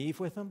Adam and Eve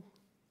with them.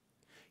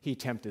 He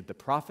tempted the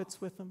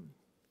prophets with them.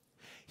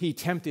 He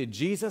tempted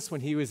Jesus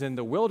when he was in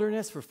the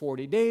wilderness for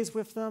 40 days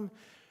with them.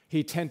 He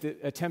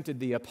attempted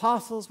the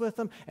apostles with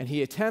them, and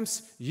he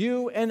attempts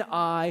you and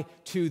I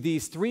to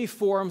these three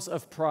forms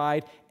of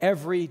pride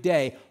every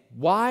day.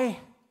 Why?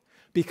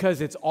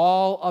 Because it's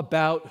all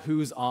about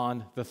who's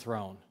on the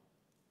throne.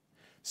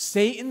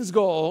 Satan's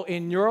goal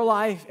in your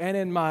life and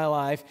in my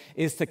life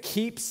is to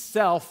keep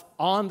self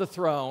on the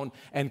throne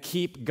and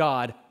keep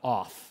God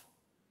off.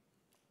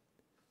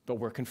 But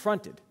we're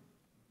confronted.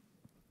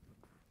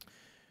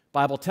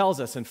 Bible tells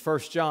us in 1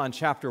 John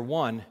chapter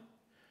 1,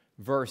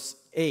 verse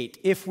 8,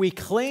 if we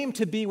claim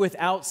to be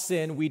without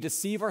sin, we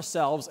deceive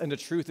ourselves and the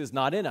truth is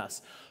not in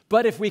us.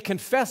 But if we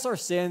confess our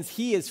sins,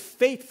 he is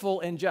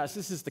faithful and just.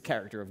 This is the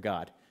character of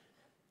God.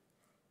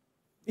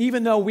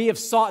 Even though we have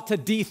sought to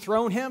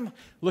dethrone him,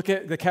 look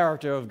at the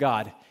character of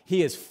God.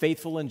 He is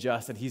faithful and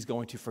just, and he's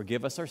going to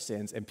forgive us our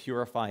sins and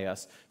purify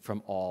us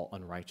from all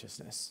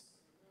unrighteousness.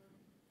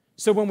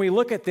 So when we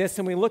look at this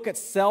and we look at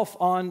self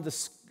on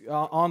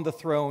the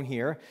throne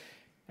here,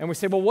 and we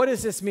say, well, what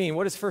does this mean?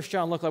 What does 1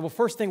 John look like? Well,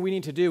 first thing we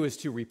need to do is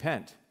to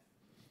repent.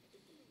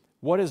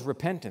 What is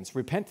repentance?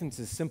 Repentance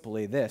is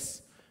simply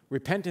this.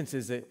 Repentance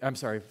is,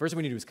 first thing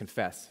we need to do is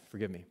confess.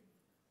 Forgive me.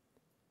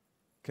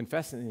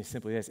 Confessing is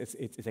simply this.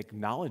 It's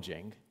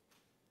acknowledging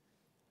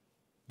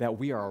that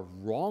we are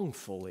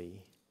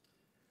wrongfully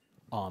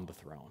on the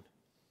throne.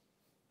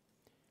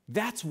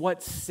 That's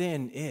what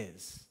sin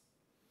is.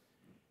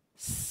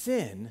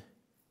 Sin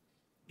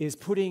is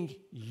putting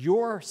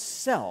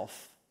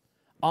yourself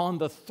on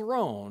the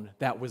throne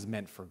that was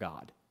meant for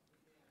God.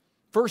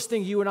 First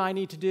thing you and I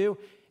need to do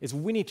is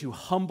we need to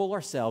humble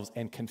ourselves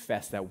and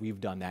confess that we've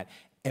done that.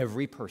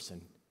 Every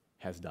person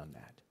has done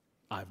that.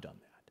 I've done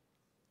that.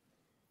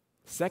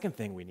 Second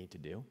thing we need to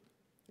do,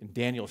 and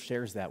Daniel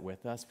shares that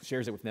with us,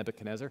 shares it with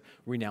Nebuchadnezzar,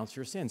 renounce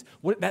your sins.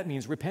 What that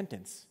means,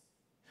 repentance.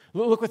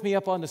 Look with me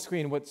up on the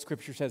screen. What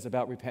Scripture says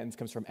about repentance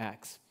comes from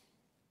Acts.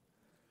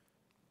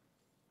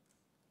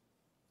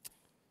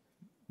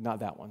 Not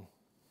that one.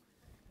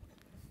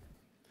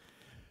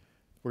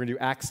 We're going to do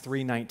Acts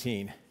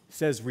 3:19. It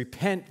says,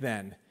 repent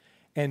then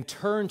and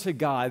turn to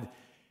God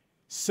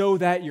so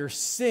that your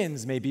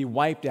sins may be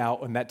wiped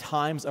out and that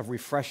times of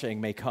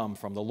refreshing may come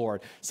from the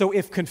Lord. So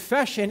if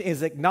confession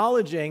is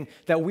acknowledging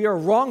that we are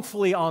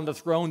wrongfully on the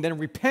throne, then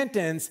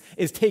repentance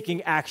is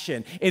taking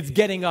action. It's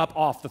getting up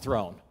off the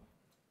throne.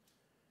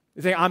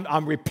 It's saying,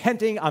 I'm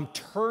repenting, I'm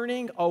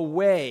turning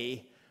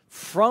away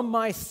from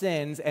my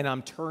sins, and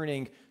I'm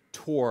turning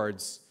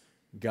towards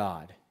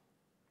God.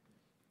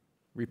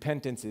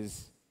 Repentance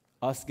is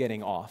us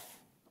getting off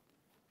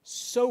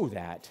so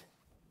that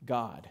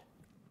God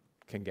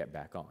can get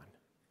back on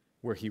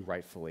where he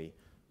rightfully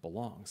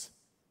belongs.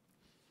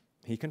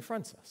 He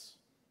confronts us.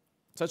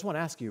 So I just want to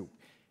ask you,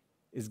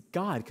 is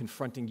God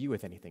confronting you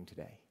with anything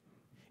today?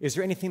 Is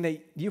there anything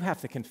that you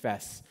have to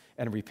confess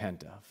and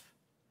repent of?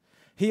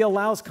 He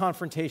allows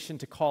confrontation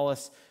to call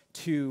us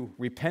to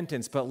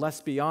repentance, but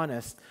let's be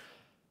honest,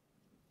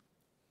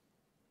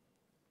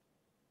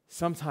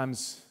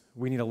 sometimes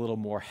we need a little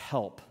more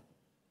help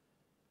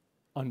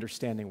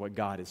understanding what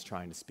God is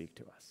trying to speak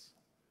to us.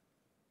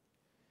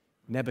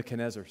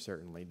 Nebuchadnezzar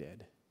certainly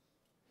did.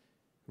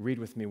 Read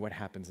with me what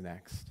happens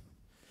next.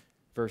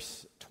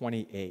 Verse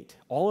 28.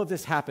 All of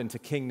this happened to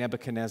King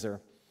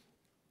Nebuchadnezzar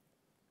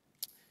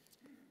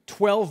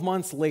 12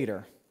 months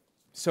later.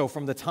 So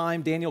from the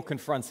time Daniel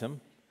confronts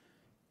him,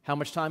 how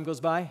much time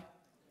goes by?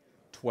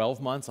 12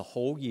 months, a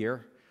whole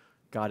year.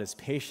 God is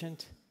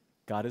patient.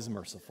 God is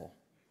merciful.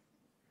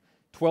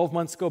 12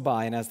 months go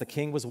by, and as the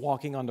king was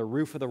walking on the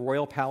roof of the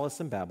royal palace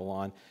in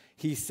Babylon,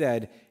 he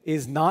said,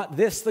 is not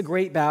this the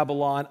great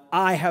Babylon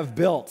I have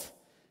built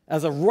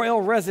as a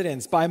royal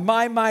residence by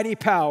my mighty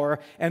power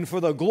and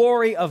for the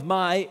glory of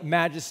my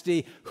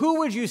majesty? Who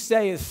would you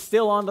say is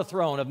still on the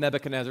throne of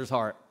Nebuchadnezzar's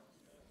heart?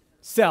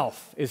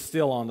 Self is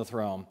still on the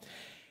throne.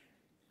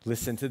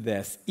 Listen to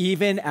this.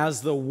 Even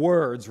as the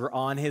words were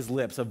on his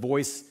lips, a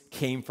voice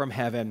came from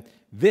heaven.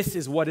 This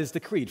is what is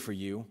decreed for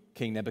you,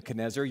 King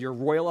Nebuchadnezzar. Your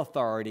royal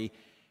authority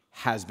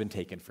has been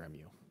taken from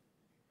you.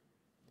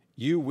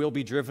 You will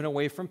be driven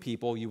away from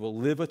people. You will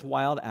live with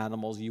wild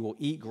animals. You will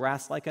eat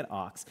grass like an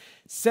ox.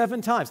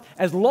 7 times,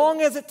 as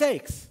long as it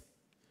takes,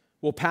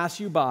 will pass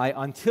you by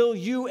until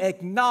you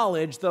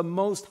acknowledge the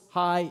Most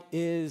High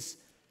is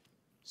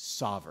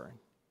sovereign.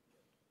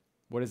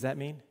 What does that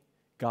mean?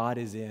 God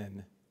is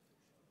in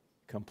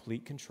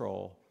complete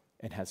control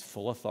and has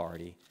full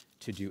authority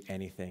to do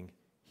anything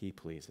he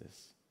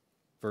pleases.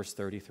 Verse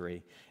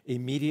 33,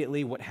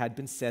 immediately what had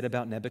been said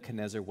about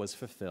Nebuchadnezzar was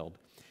fulfilled.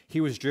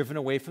 He was driven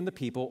away from the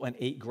people and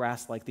ate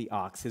grass like the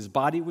ox. His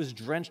body was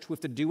drenched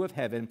with the dew of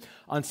heaven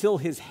until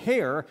his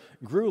hair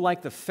grew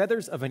like the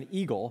feathers of an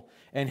eagle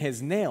and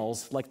his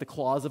nails like the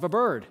claws of a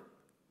bird.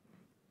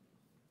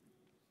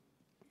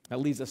 That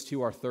leads us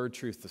to our third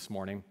truth this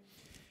morning.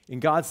 In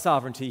God's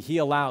sovereignty, he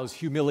allows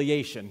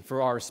humiliation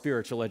for our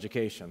spiritual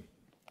education.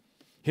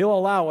 He'll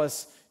allow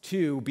us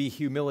to be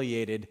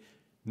humiliated,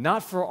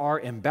 not for our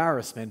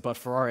embarrassment, but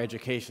for our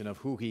education of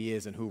who he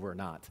is and who we're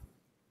not.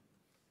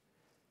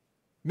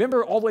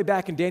 Remember all the way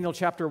back in Daniel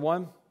chapter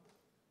 1?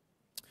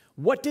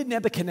 What did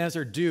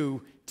Nebuchadnezzar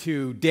do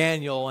to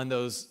Daniel and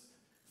those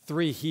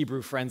three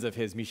Hebrew friends of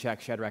his,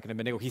 Meshach, Shadrach, and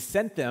Abednego? He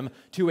sent them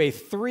to a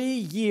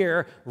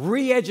 3-year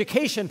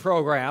re-education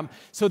program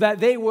so that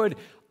they would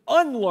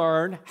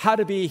unlearn how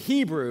to be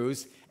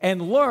Hebrews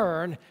and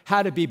learn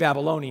how to be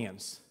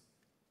Babylonians.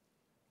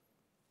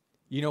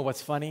 You know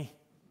what's funny?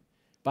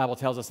 The Bible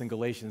tells us in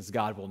Galatians,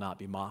 God will not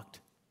be mocked.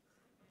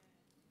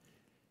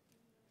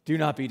 Do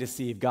not be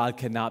deceived. God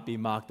cannot be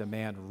mocked. A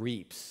man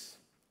reaps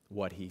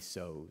what he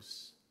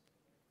sows.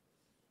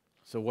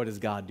 So what is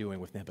God doing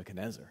with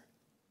Nebuchadnezzar?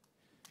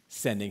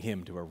 Sending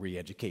him to a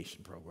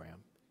re-education program.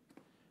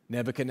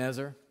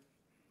 Nebuchadnezzar,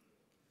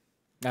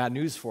 I got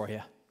news for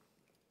you.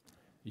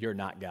 You're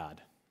not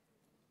God.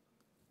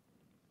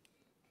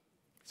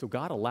 So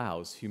God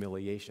allows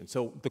humiliation.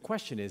 So the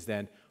question is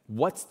then,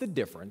 what's the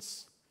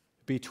difference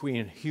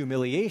between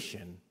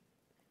humiliation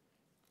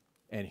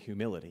and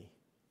humility?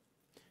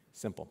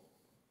 Simple.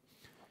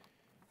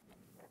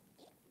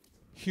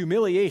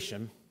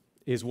 Humiliation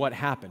is what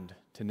happened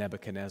to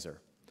Nebuchadnezzar.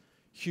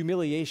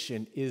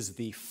 Humiliation is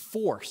the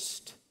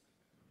forced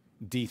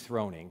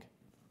dethroning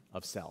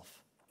of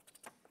self.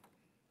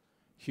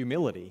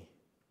 Humility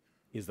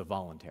is the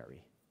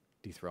voluntary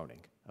dethroning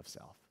of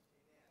self.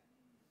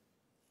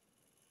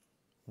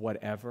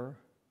 Whatever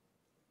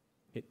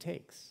it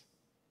takes,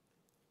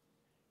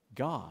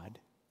 God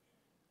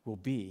will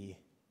be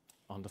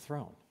on the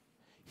throne.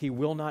 He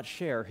will not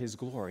share his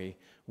glory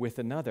with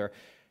another.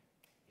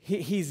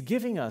 He's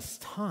giving us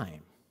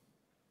time.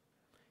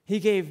 He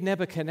gave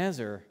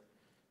Nebuchadnezzar,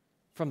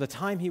 from the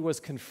time he was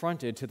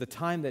confronted to the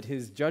time that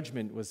his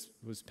judgment was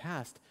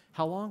passed,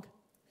 how long?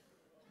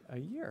 A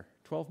year,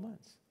 12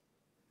 months.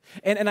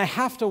 And I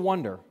have to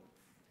wonder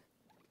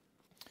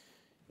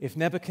if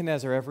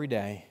Nebuchadnezzar every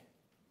day,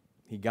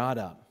 he got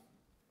up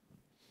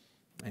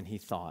and he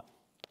thought,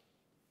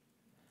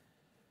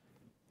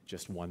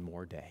 just one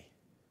more day.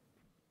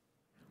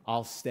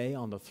 I'll stay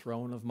on the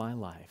throne of my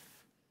life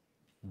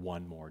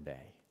one more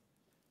day.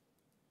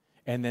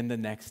 And then the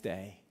next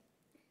day,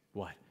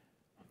 what?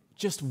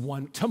 Just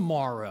one,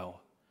 tomorrow.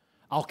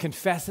 I'll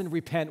confess and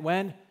repent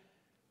when?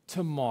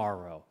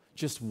 Tomorrow.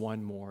 Just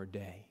one more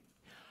day.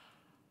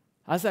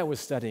 As I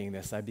was studying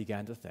this, I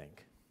began to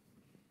think,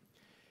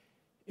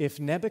 if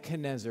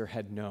Nebuchadnezzar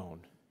had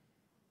known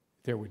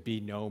there would be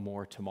no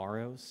more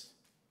tomorrows,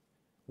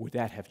 would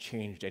that have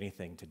changed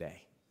anything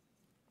today?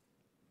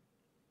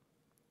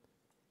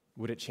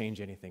 Would it change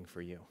anything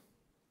for you?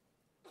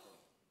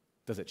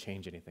 Does it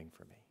change anything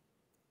for me?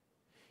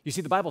 You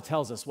see, the Bible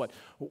tells us what?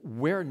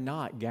 We're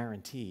not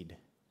guaranteed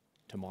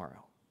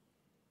tomorrow.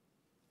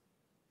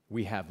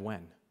 We have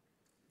when?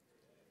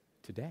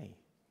 Today.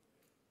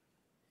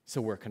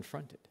 So we're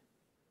confronted.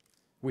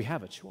 We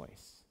have a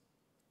choice.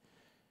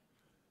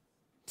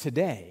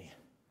 Today,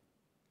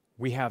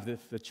 we have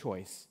the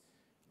choice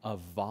of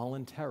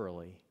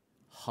voluntarily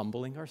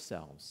humbling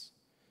ourselves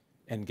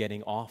and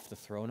getting off the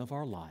throne of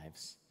our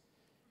lives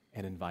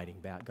and inviting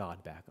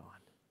God back on.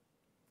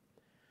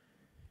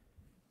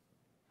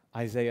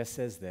 Isaiah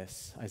says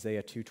this,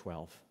 Isaiah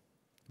 2:12,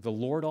 the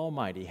Lord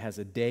Almighty has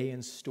a day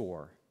in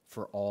store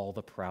for all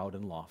the proud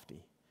and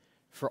lofty.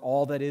 For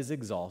all that is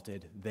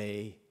exalted,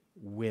 they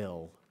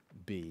will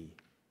be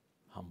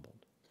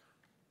humbled.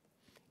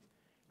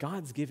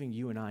 God's giving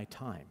you and I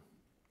time.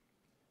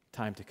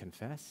 Time to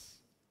confess,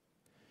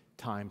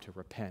 time to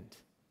repent.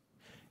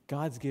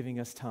 God's giving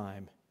us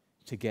time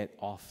to get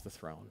off the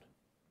throne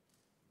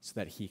so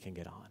that he can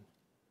get on.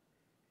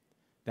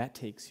 That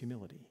takes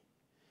humility.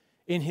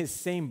 In his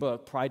same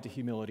book, Pride to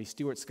Humility,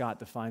 Stuart Scott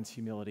defines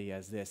humility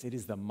as this. It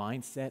is the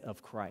mindset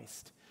of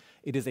Christ.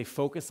 It is a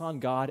focus on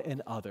God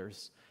and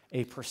others,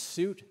 a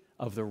pursuit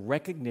of the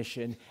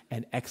recognition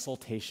and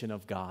exaltation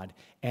of God,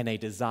 and a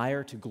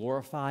desire to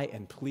glorify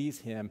and please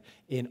him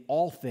in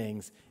all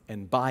things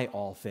and by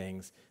all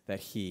things that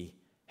he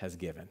has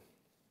given.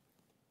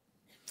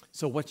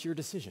 So what's your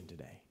decision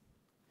today?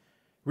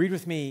 Read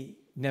with me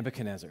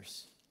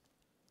Nebuchadnezzar's.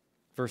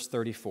 Verse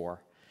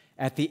 34,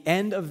 at the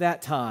end of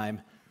that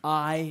time,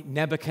 I,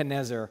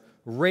 Nebuchadnezzar,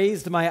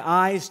 raised my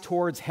eyes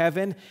towards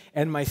heaven,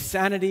 and my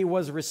sanity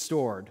was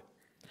restored.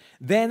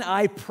 Then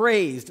I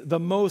praised the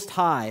Most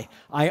High.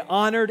 I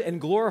honored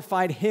and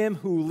glorified him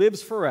who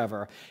lives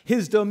forever.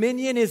 His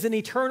dominion is an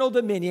eternal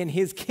dominion.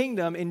 His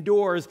kingdom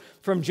endures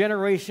from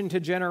generation to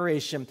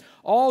generation.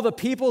 All the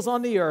peoples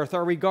on the earth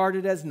are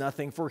regarded as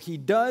nothing, for he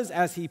does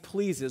as he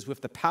pleases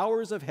with the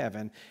powers of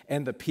heaven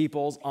and the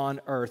peoples on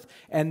earth.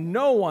 And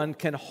no one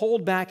can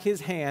hold back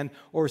his hand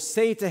or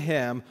say to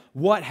him,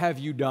 "What have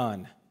you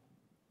done?"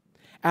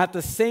 At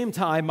the same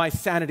time, my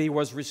sanity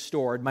was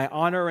restored. My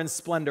honor and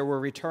splendor were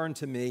returned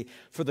to me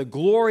for the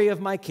glory of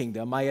my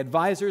kingdom. My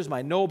advisors,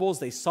 my nobles,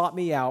 they sought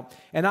me out,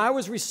 and I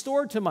was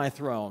restored to my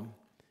throne.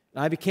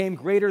 And I became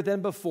greater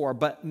than before.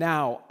 But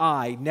now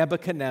I,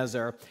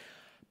 Nebuchadnezzar,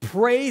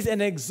 praise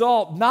and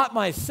exalt not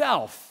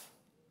myself,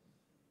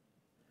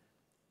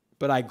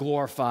 but I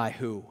glorify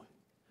who?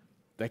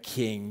 The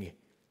King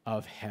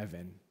of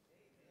heaven.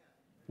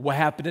 What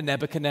happened to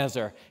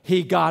Nebuchadnezzar?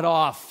 He got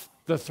off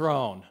the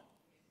throne.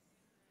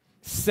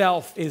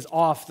 Self is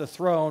off the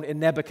throne in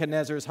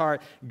Nebuchadnezzar's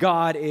heart.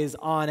 God is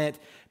on it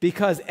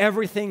because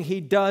everything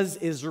he does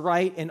is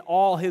right and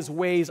all his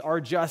ways are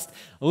just.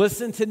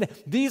 Listen to,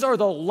 these are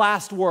the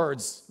last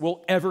words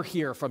we'll ever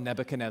hear from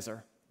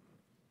Nebuchadnezzar.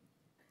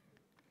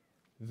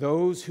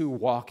 Those who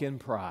walk in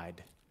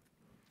pride,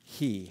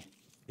 he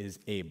is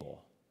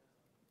able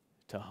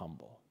to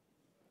humble.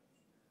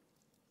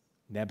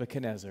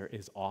 Nebuchadnezzar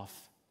is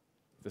off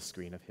the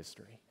screen of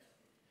history.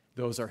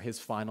 Those are his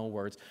final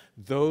words.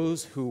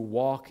 Those who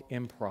walk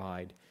in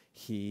pride,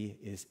 he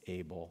is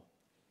able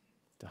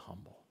to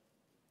humble.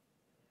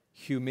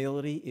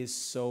 Humility is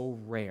so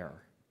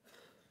rare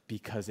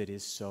because it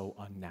is so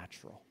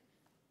unnatural.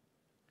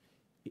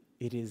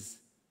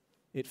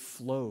 It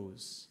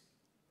flows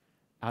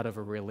out of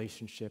a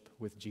relationship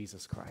with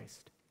Jesus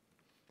Christ.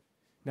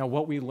 Now,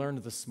 what we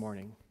learned this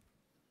morning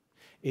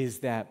is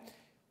that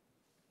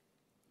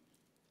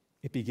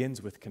it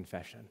begins with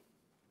confession.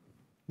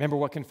 Remember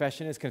what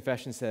confession is?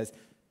 Confession says,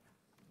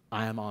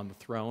 I am on the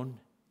throne,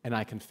 and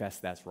I confess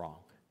that's wrong.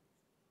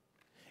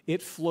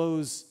 It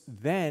flows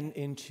then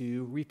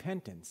into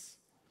repentance.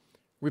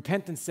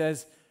 Repentance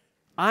says,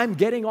 I'm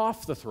getting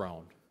off the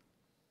throne,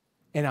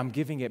 and I'm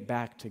giving it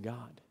back to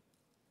God.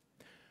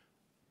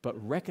 But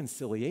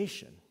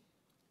reconciliation,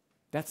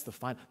 that's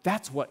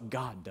what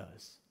God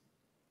does.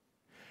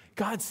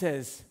 God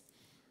says,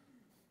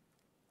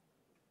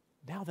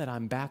 now that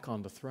I'm back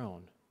on the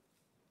throne,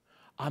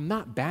 I'm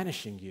not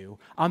banishing you.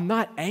 I'm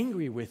not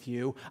angry with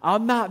you.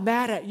 I'm not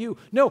mad at you.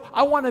 No,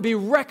 I want to be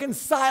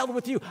reconciled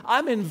with you.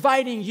 I'm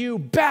inviting you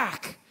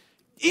back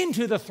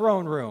into the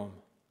throne room.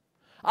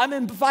 I'm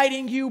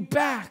inviting you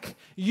back.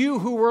 You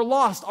who were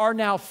lost are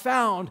now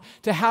found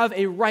to have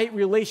a right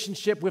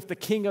relationship with the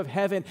King of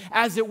heaven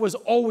as it was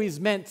always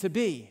meant to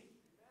be.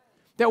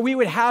 That we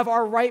would have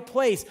our right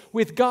place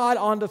with God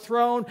on the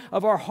throne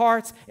of our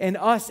hearts and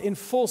us in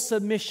full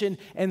submission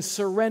and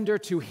surrender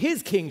to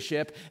his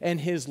kingship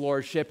and his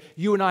lordship.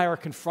 You and I are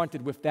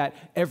confronted with that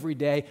every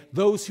day.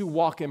 Those who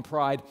walk in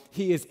pride,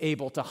 he is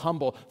able to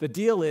humble. The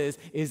deal is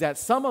that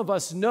some of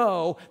us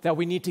know that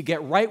we need to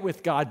get right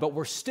with God, but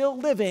we're still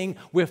living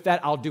with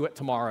that I'll do it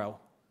tomorrow.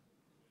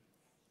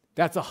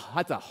 That's a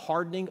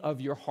hardening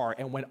of your heart.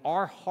 And when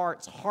our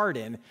hearts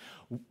harden,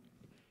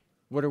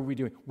 what are we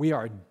doing? We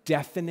are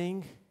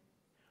deafening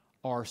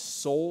our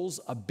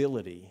soul's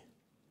ability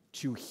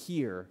to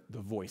hear the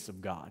voice of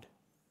God.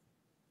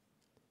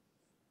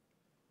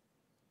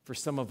 For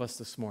some of us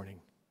this morning,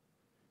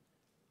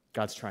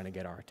 God's trying to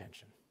get our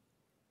attention.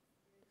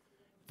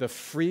 The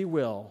free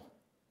will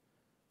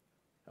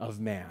of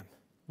man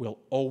will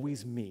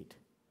always meet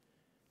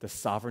the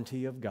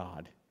sovereignty of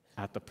God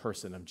at the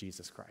person of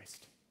Jesus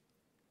Christ.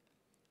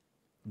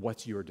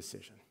 What's your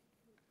decision?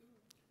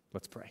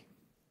 Let's pray.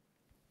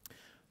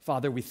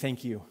 Father, we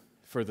thank you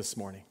for this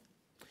morning.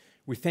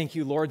 We thank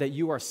you, Lord, that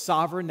you are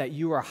sovereign, that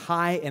you are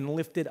high and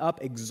lifted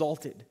up,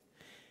 exalted,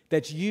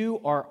 that you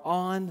are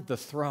on the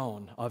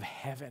throne of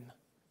heaven,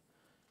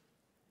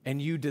 and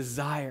you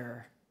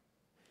desire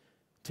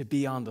to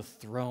be on the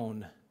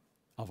throne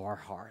of our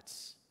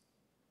hearts.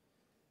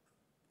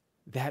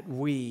 That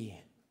we,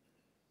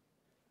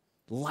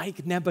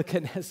 like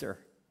Nebuchadnezzar,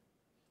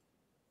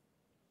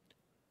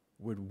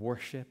 would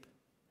worship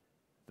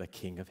the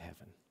King of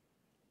heaven.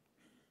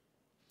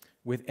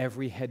 With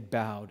every head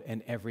bowed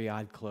and every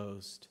eye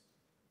closed,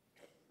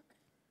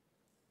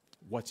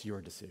 what's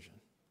your decision?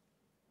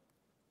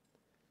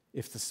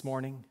 If this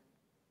morning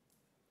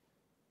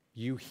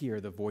you hear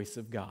the voice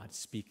of God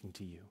speaking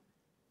to you,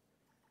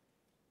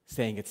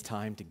 saying it's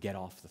time to get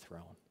off the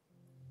throne,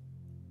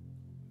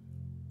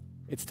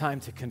 it's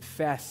time to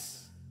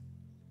confess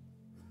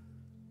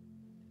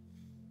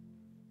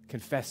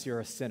you're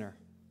a sinner,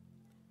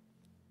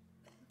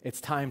 it's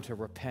time to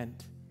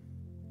repent.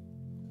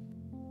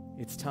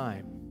 It's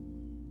time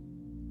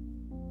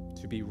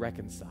to be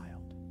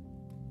reconciled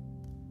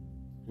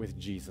with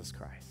Jesus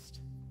Christ,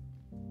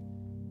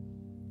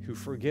 who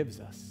forgives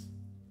us,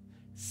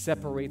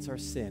 separates our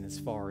sin as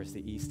far as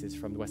the east is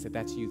from the west. If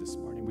that's you this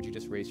morning, would you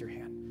just raise your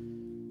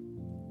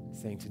hand,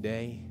 saying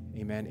today,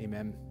 amen,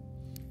 amen,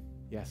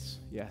 yes,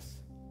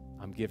 yes,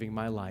 I'm giving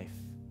my life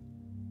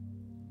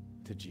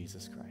to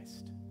Jesus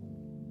Christ.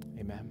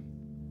 Amen.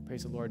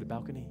 Praise the Lord. The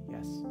balcony?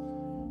 Yes.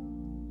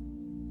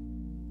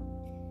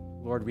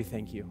 Lord, we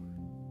thank you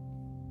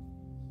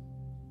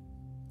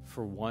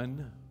for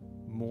one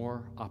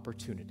more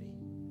opportunity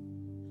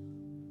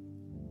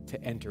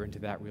to enter into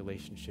that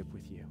relationship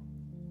with you.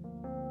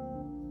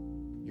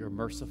 You're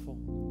merciful.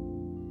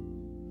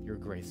 You're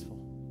graceful.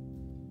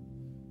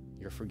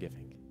 You're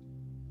forgiving.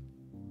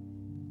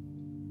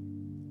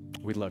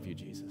 We love you,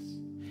 Jesus.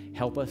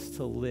 Help us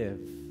to live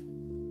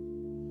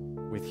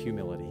with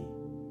humility.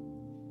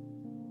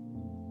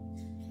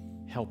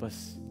 Help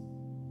us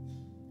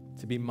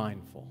to be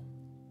mindful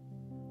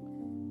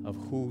of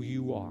who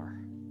you are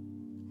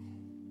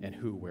and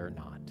who we're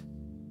not.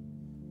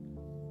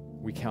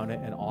 We count it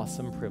an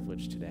awesome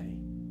privilege today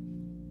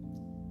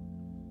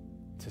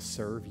to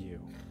serve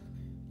you,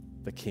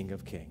 the King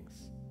of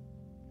Kings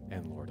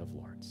and Lord of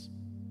Lords.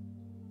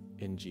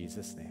 In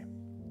Jesus' name,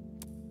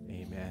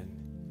 amen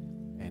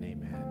and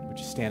amen. Would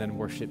you stand and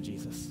worship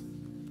Jesus?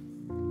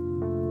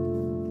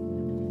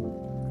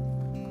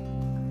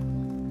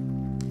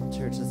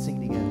 Church, let's sing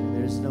together.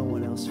 There's no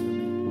one else for me.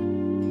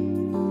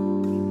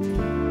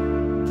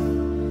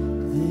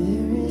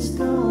 There is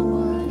no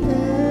one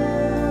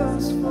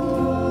else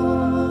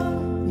for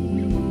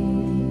me,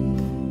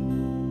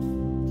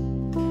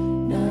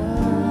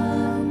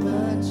 none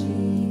but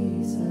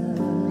Jesus,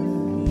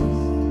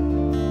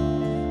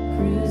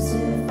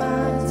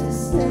 crucified to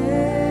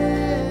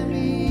set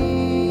me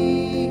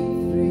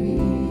free.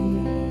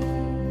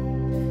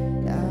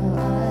 Now I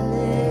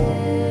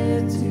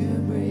live to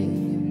bring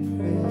Him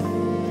praise.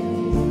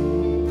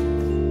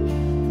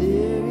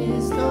 There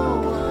is no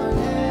one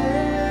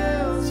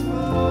else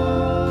for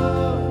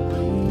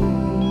me,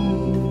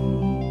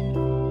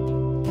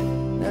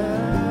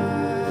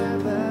 none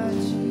but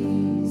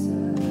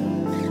Jesus,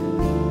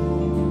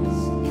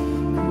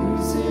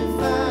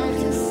 crucified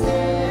to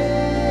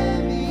set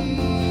me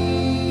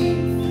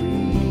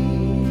free.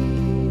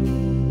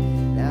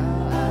 Now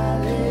I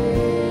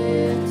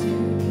live to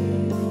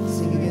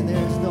sing again. There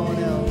is no one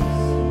else.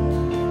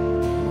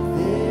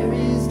 There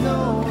is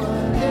no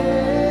one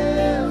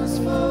else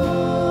for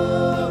me,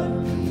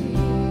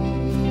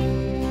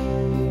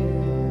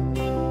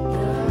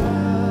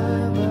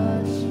 none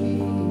but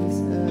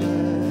Jesus,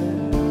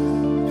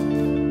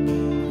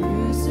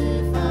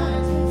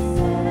 crucified to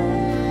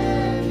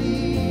set me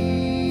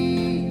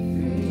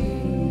free.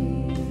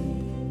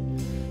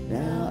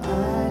 Now I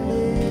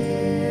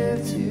live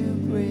to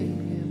bring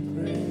Him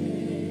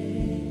praise.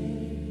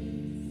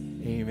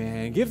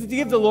 Amen. Give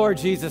the Lord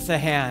Jesus a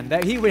hand,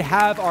 that he would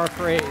have our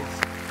praise.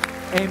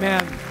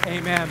 Amen.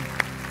 Amen.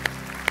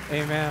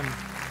 Amen.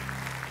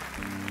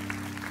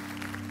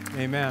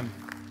 Amen.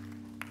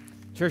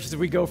 Church, as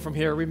we go from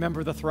here,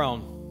 remember the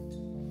throne.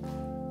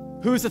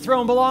 Who's the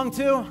throne belong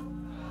to?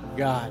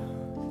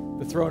 God,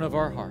 the throne of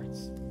our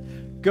hearts.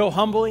 Go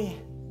humbly.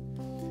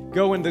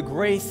 Go in the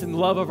grace and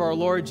love of our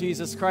Lord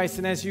Jesus Christ.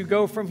 And as you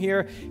go from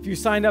here, if you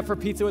signed up for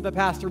Pizza with the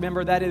Pastor,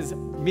 remember that is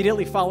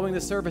immediately following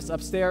the service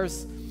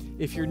upstairs.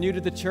 If you're new to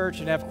the church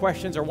and have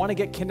questions or want to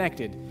get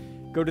connected,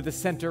 go to the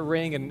center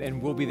ring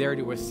and we'll be there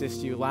to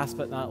assist you. Last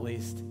but not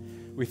least,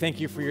 we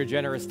thank you for your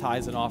generous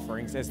tithes and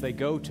offerings as they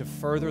go to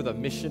further the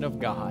mission of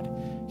God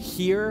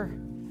here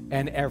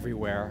and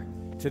everywhere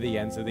to the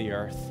ends of the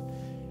earth.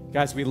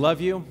 Guys, we love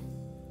you.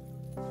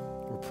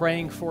 We're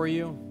praying for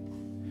you.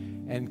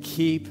 And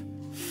keep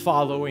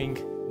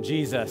following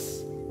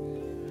Jesus.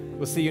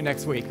 We'll see you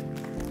next week.